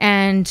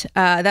 And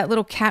that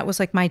little cat was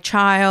like my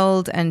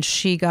child. And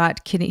she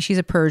got she's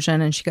a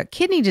Persian, and she got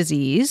kidney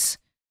disease.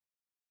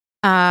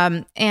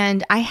 And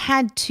I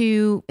had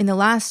to, in the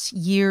last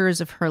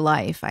years of her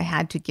life, I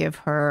had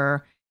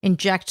to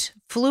inject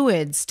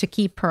fluids to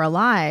keep her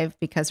alive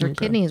because her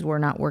kidneys were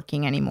not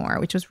working anymore,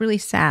 which was really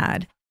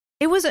sad.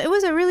 It was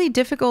a really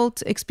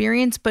difficult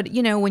experience, but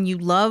you know, when you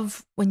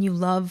love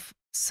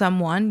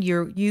someone,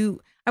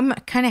 I'm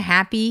kind of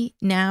happy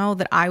now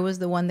that I was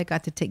the one that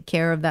got to take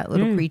care of that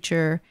little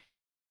creature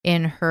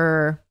in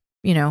her,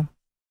 you know,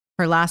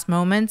 her last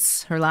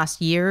moments, her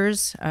last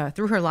years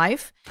through her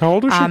life. How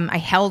old is she? I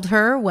held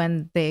her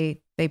when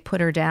they put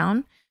her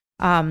down.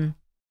 And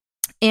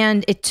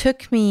it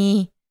took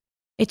me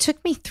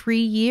 3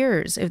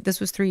 years. If this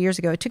was 3 years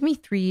ago, it took me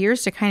 3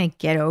 years to kind of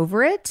get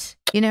over it.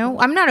 You know,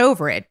 I'm not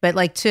over it, but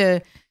like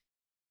to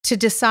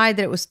decide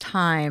that it was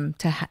time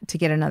to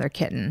get another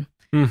kitten.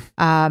 So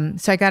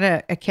I got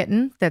a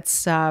kitten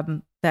that's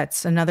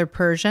another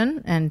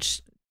Persian,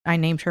 and I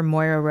named her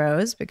Moira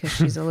Rose because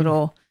she's a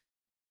little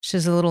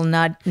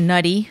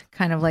nutty,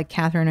 kind of like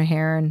Catherine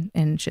O'Hara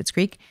in Schitt's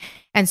Creek.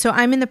 And so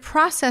I'm in the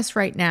process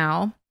right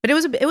now, but it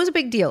was a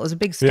big deal. It was a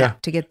big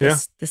step to get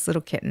this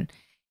little kitten.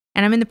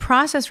 And I'm in the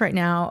process right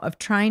now of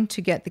trying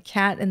to get the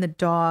cat and the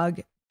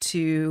dog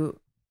to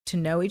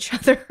know each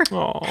other.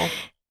 Aww.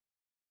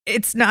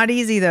 It's not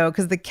easy though,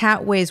 because the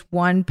cat weighs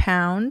 1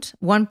 pound,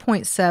 1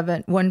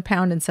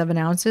 pound and 7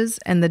 ounces,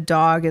 and the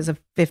dog is a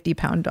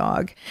 50-pound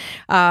dog.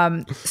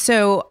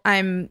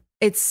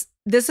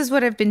 This is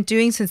what I've been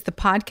doing since the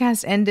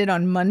podcast ended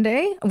on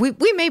Monday.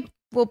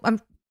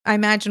 I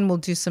imagine we'll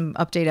do some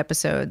update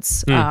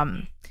episodes.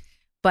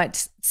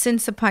 But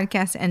since the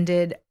podcast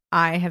ended,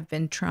 I have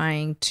been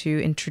trying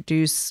to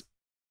introduce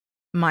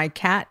my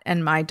cat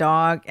and my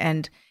dog,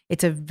 and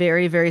it's a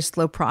very, very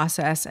slow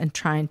process, and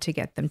trying to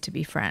get them to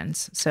be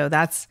friends. So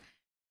that's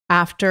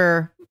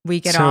after we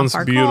get off our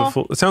Sounds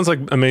beautiful. call. It sounds like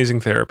amazing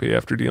therapy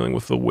after dealing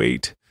with the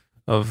weight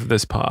of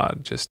this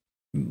pod. Just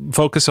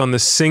focus on the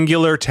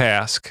singular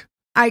task.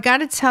 I got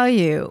to tell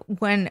you,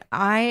 when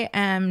I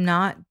am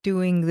not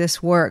doing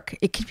this work,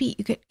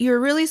 you're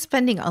really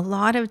spending a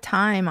lot of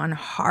time on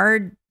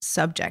hard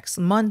subjects,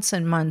 months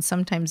and months,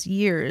 sometimes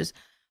years,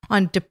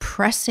 on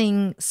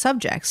depressing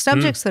subjects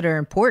that are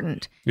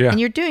important. Yeah. And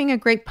you're doing a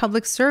great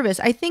public service.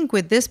 I think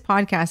with this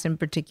podcast in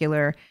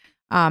particular,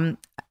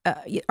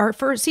 our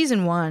first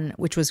season 1,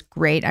 which was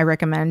great. I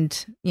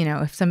recommend, you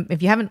know,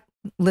 if you haven't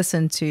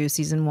listened to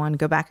season 1,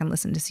 go back and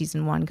listen to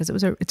season 1, because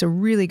it's a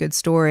really good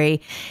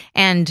story,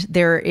 and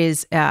there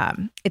is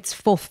it's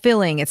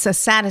fulfilling. It's a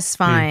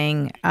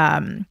satisfying.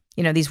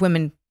 You know, these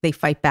women, they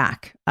fight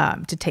back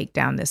to take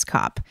down this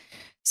cop,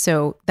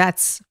 so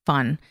that's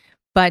fun.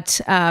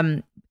 But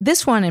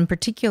this one in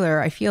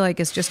particular, I feel like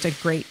is just a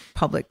great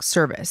public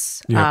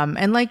service. Yeah.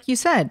 And like you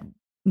said,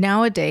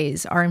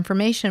 nowadays our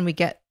information, we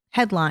get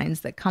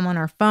headlines that come on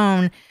our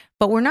phone,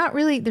 but we're not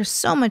really, there's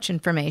so much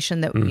information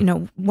that, you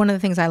know, one of the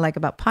things I like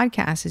about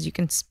podcasts is you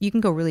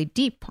can go really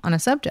deep on a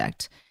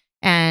subject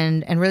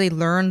and really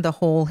learn the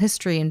whole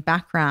history and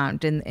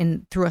background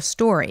and through a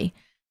story.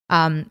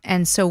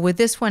 And so with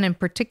this one in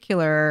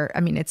particular, I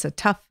mean, it's a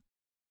tough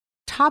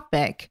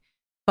topic,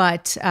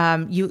 but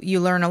you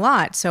learn a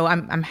lot. So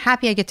I'm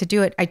happy I get to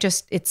do it.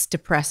 It's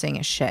depressing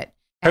as shit.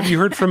 Have you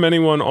heard from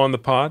anyone on the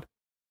pod?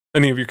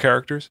 Any of your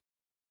characters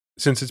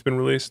since it's been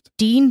released?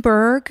 Dean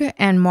Berg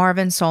and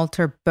Marvin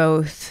Salter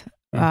both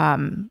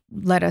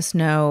let us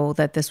know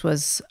that this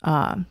was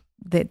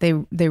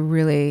they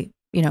really,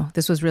 you know,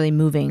 this was really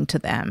moving to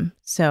them.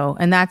 So,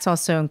 and that's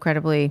also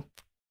incredibly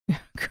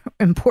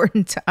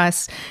important to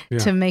us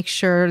to make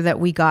sure that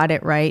we got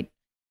it right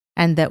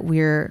and that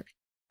we're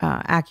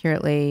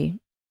accurately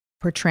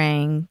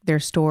portraying their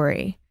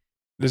story.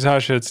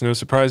 Natasha, it's no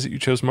surprise that you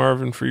chose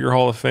Marvin for your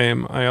Hall of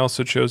Fame. I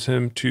also chose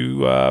him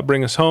to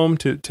bring us home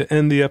to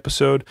end the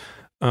episode.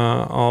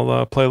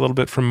 I'll play a little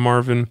bit from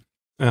Marvin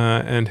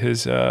and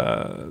his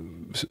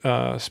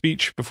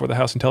speech before the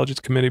House Intelligence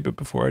Committee. But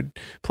before I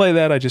play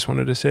that, I just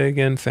wanted to say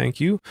again,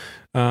 thank you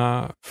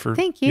for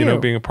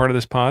being a part of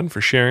this pod and for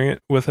sharing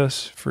it with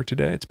us for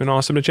today. It's been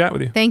awesome to chat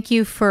with you. Thank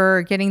you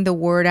for getting the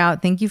word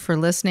out. Thank you for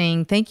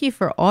listening. Thank you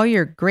for all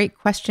your great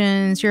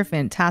questions. You're a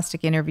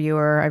fantastic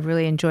interviewer. I've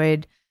really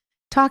enjoyed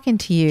talking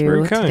to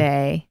you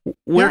today.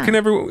 Where can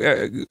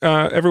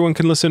everyone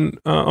can listen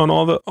on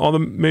all the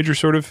major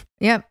sort of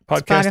podcast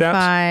Spotify,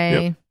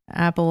 apps?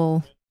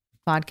 Apple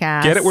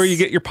Podcasts. Get it where you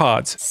get your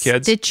pods,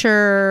 kids.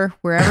 Stitcher,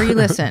 wherever you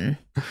listen.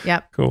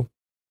 Yep. Cool.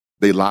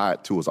 They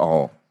lied to us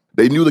all.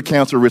 They knew the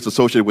cancer risks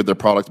associated with their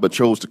products, but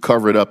chose to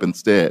cover it up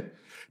instead.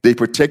 They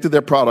protected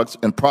their products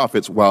and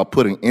profits while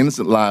putting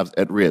innocent lives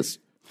at risk.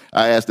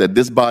 I ask that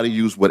this body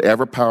use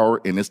whatever power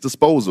in its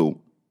disposal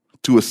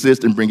to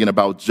assist in bringing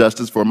about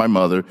justice for my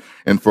mother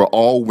and for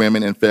all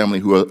women and family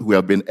who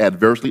have been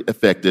adversely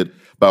affected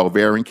by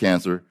ovarian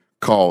cancer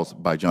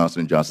caused by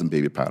Johnson & Johnson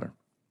baby powder.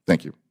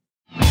 Thank you.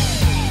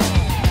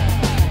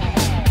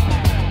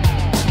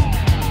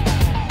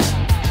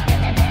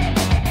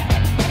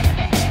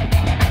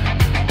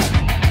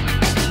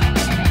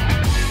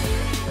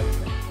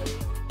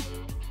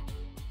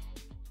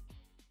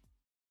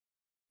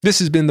 This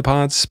has been the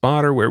Pod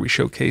Spotter, where we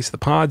showcase the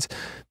pods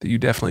that you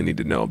definitely need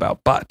to know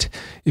about. But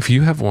if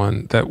you have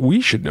one that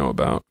we should know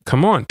about,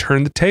 come on,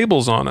 turn the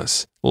tables on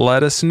us.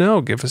 Let us know.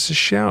 Give us a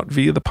shout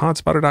via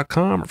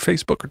thepodspotter.com or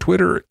Facebook or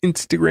Twitter or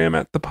Instagram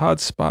at the Pod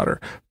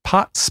Spotter.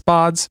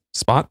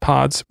 Spot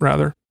pods,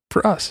 rather,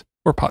 for us,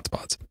 or Pod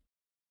Spots.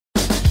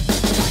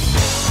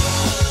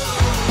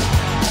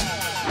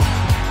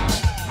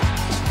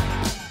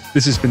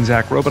 This has been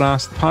Zach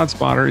Robidas. The Pod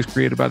Spotter is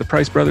created by the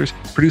Price Brothers,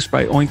 produced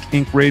by Oink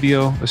Inc.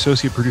 Radio,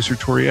 associate producer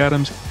Tori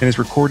Adams, and is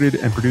recorded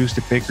and produced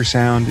at Baker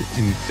Sound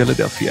in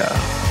Philadelphia.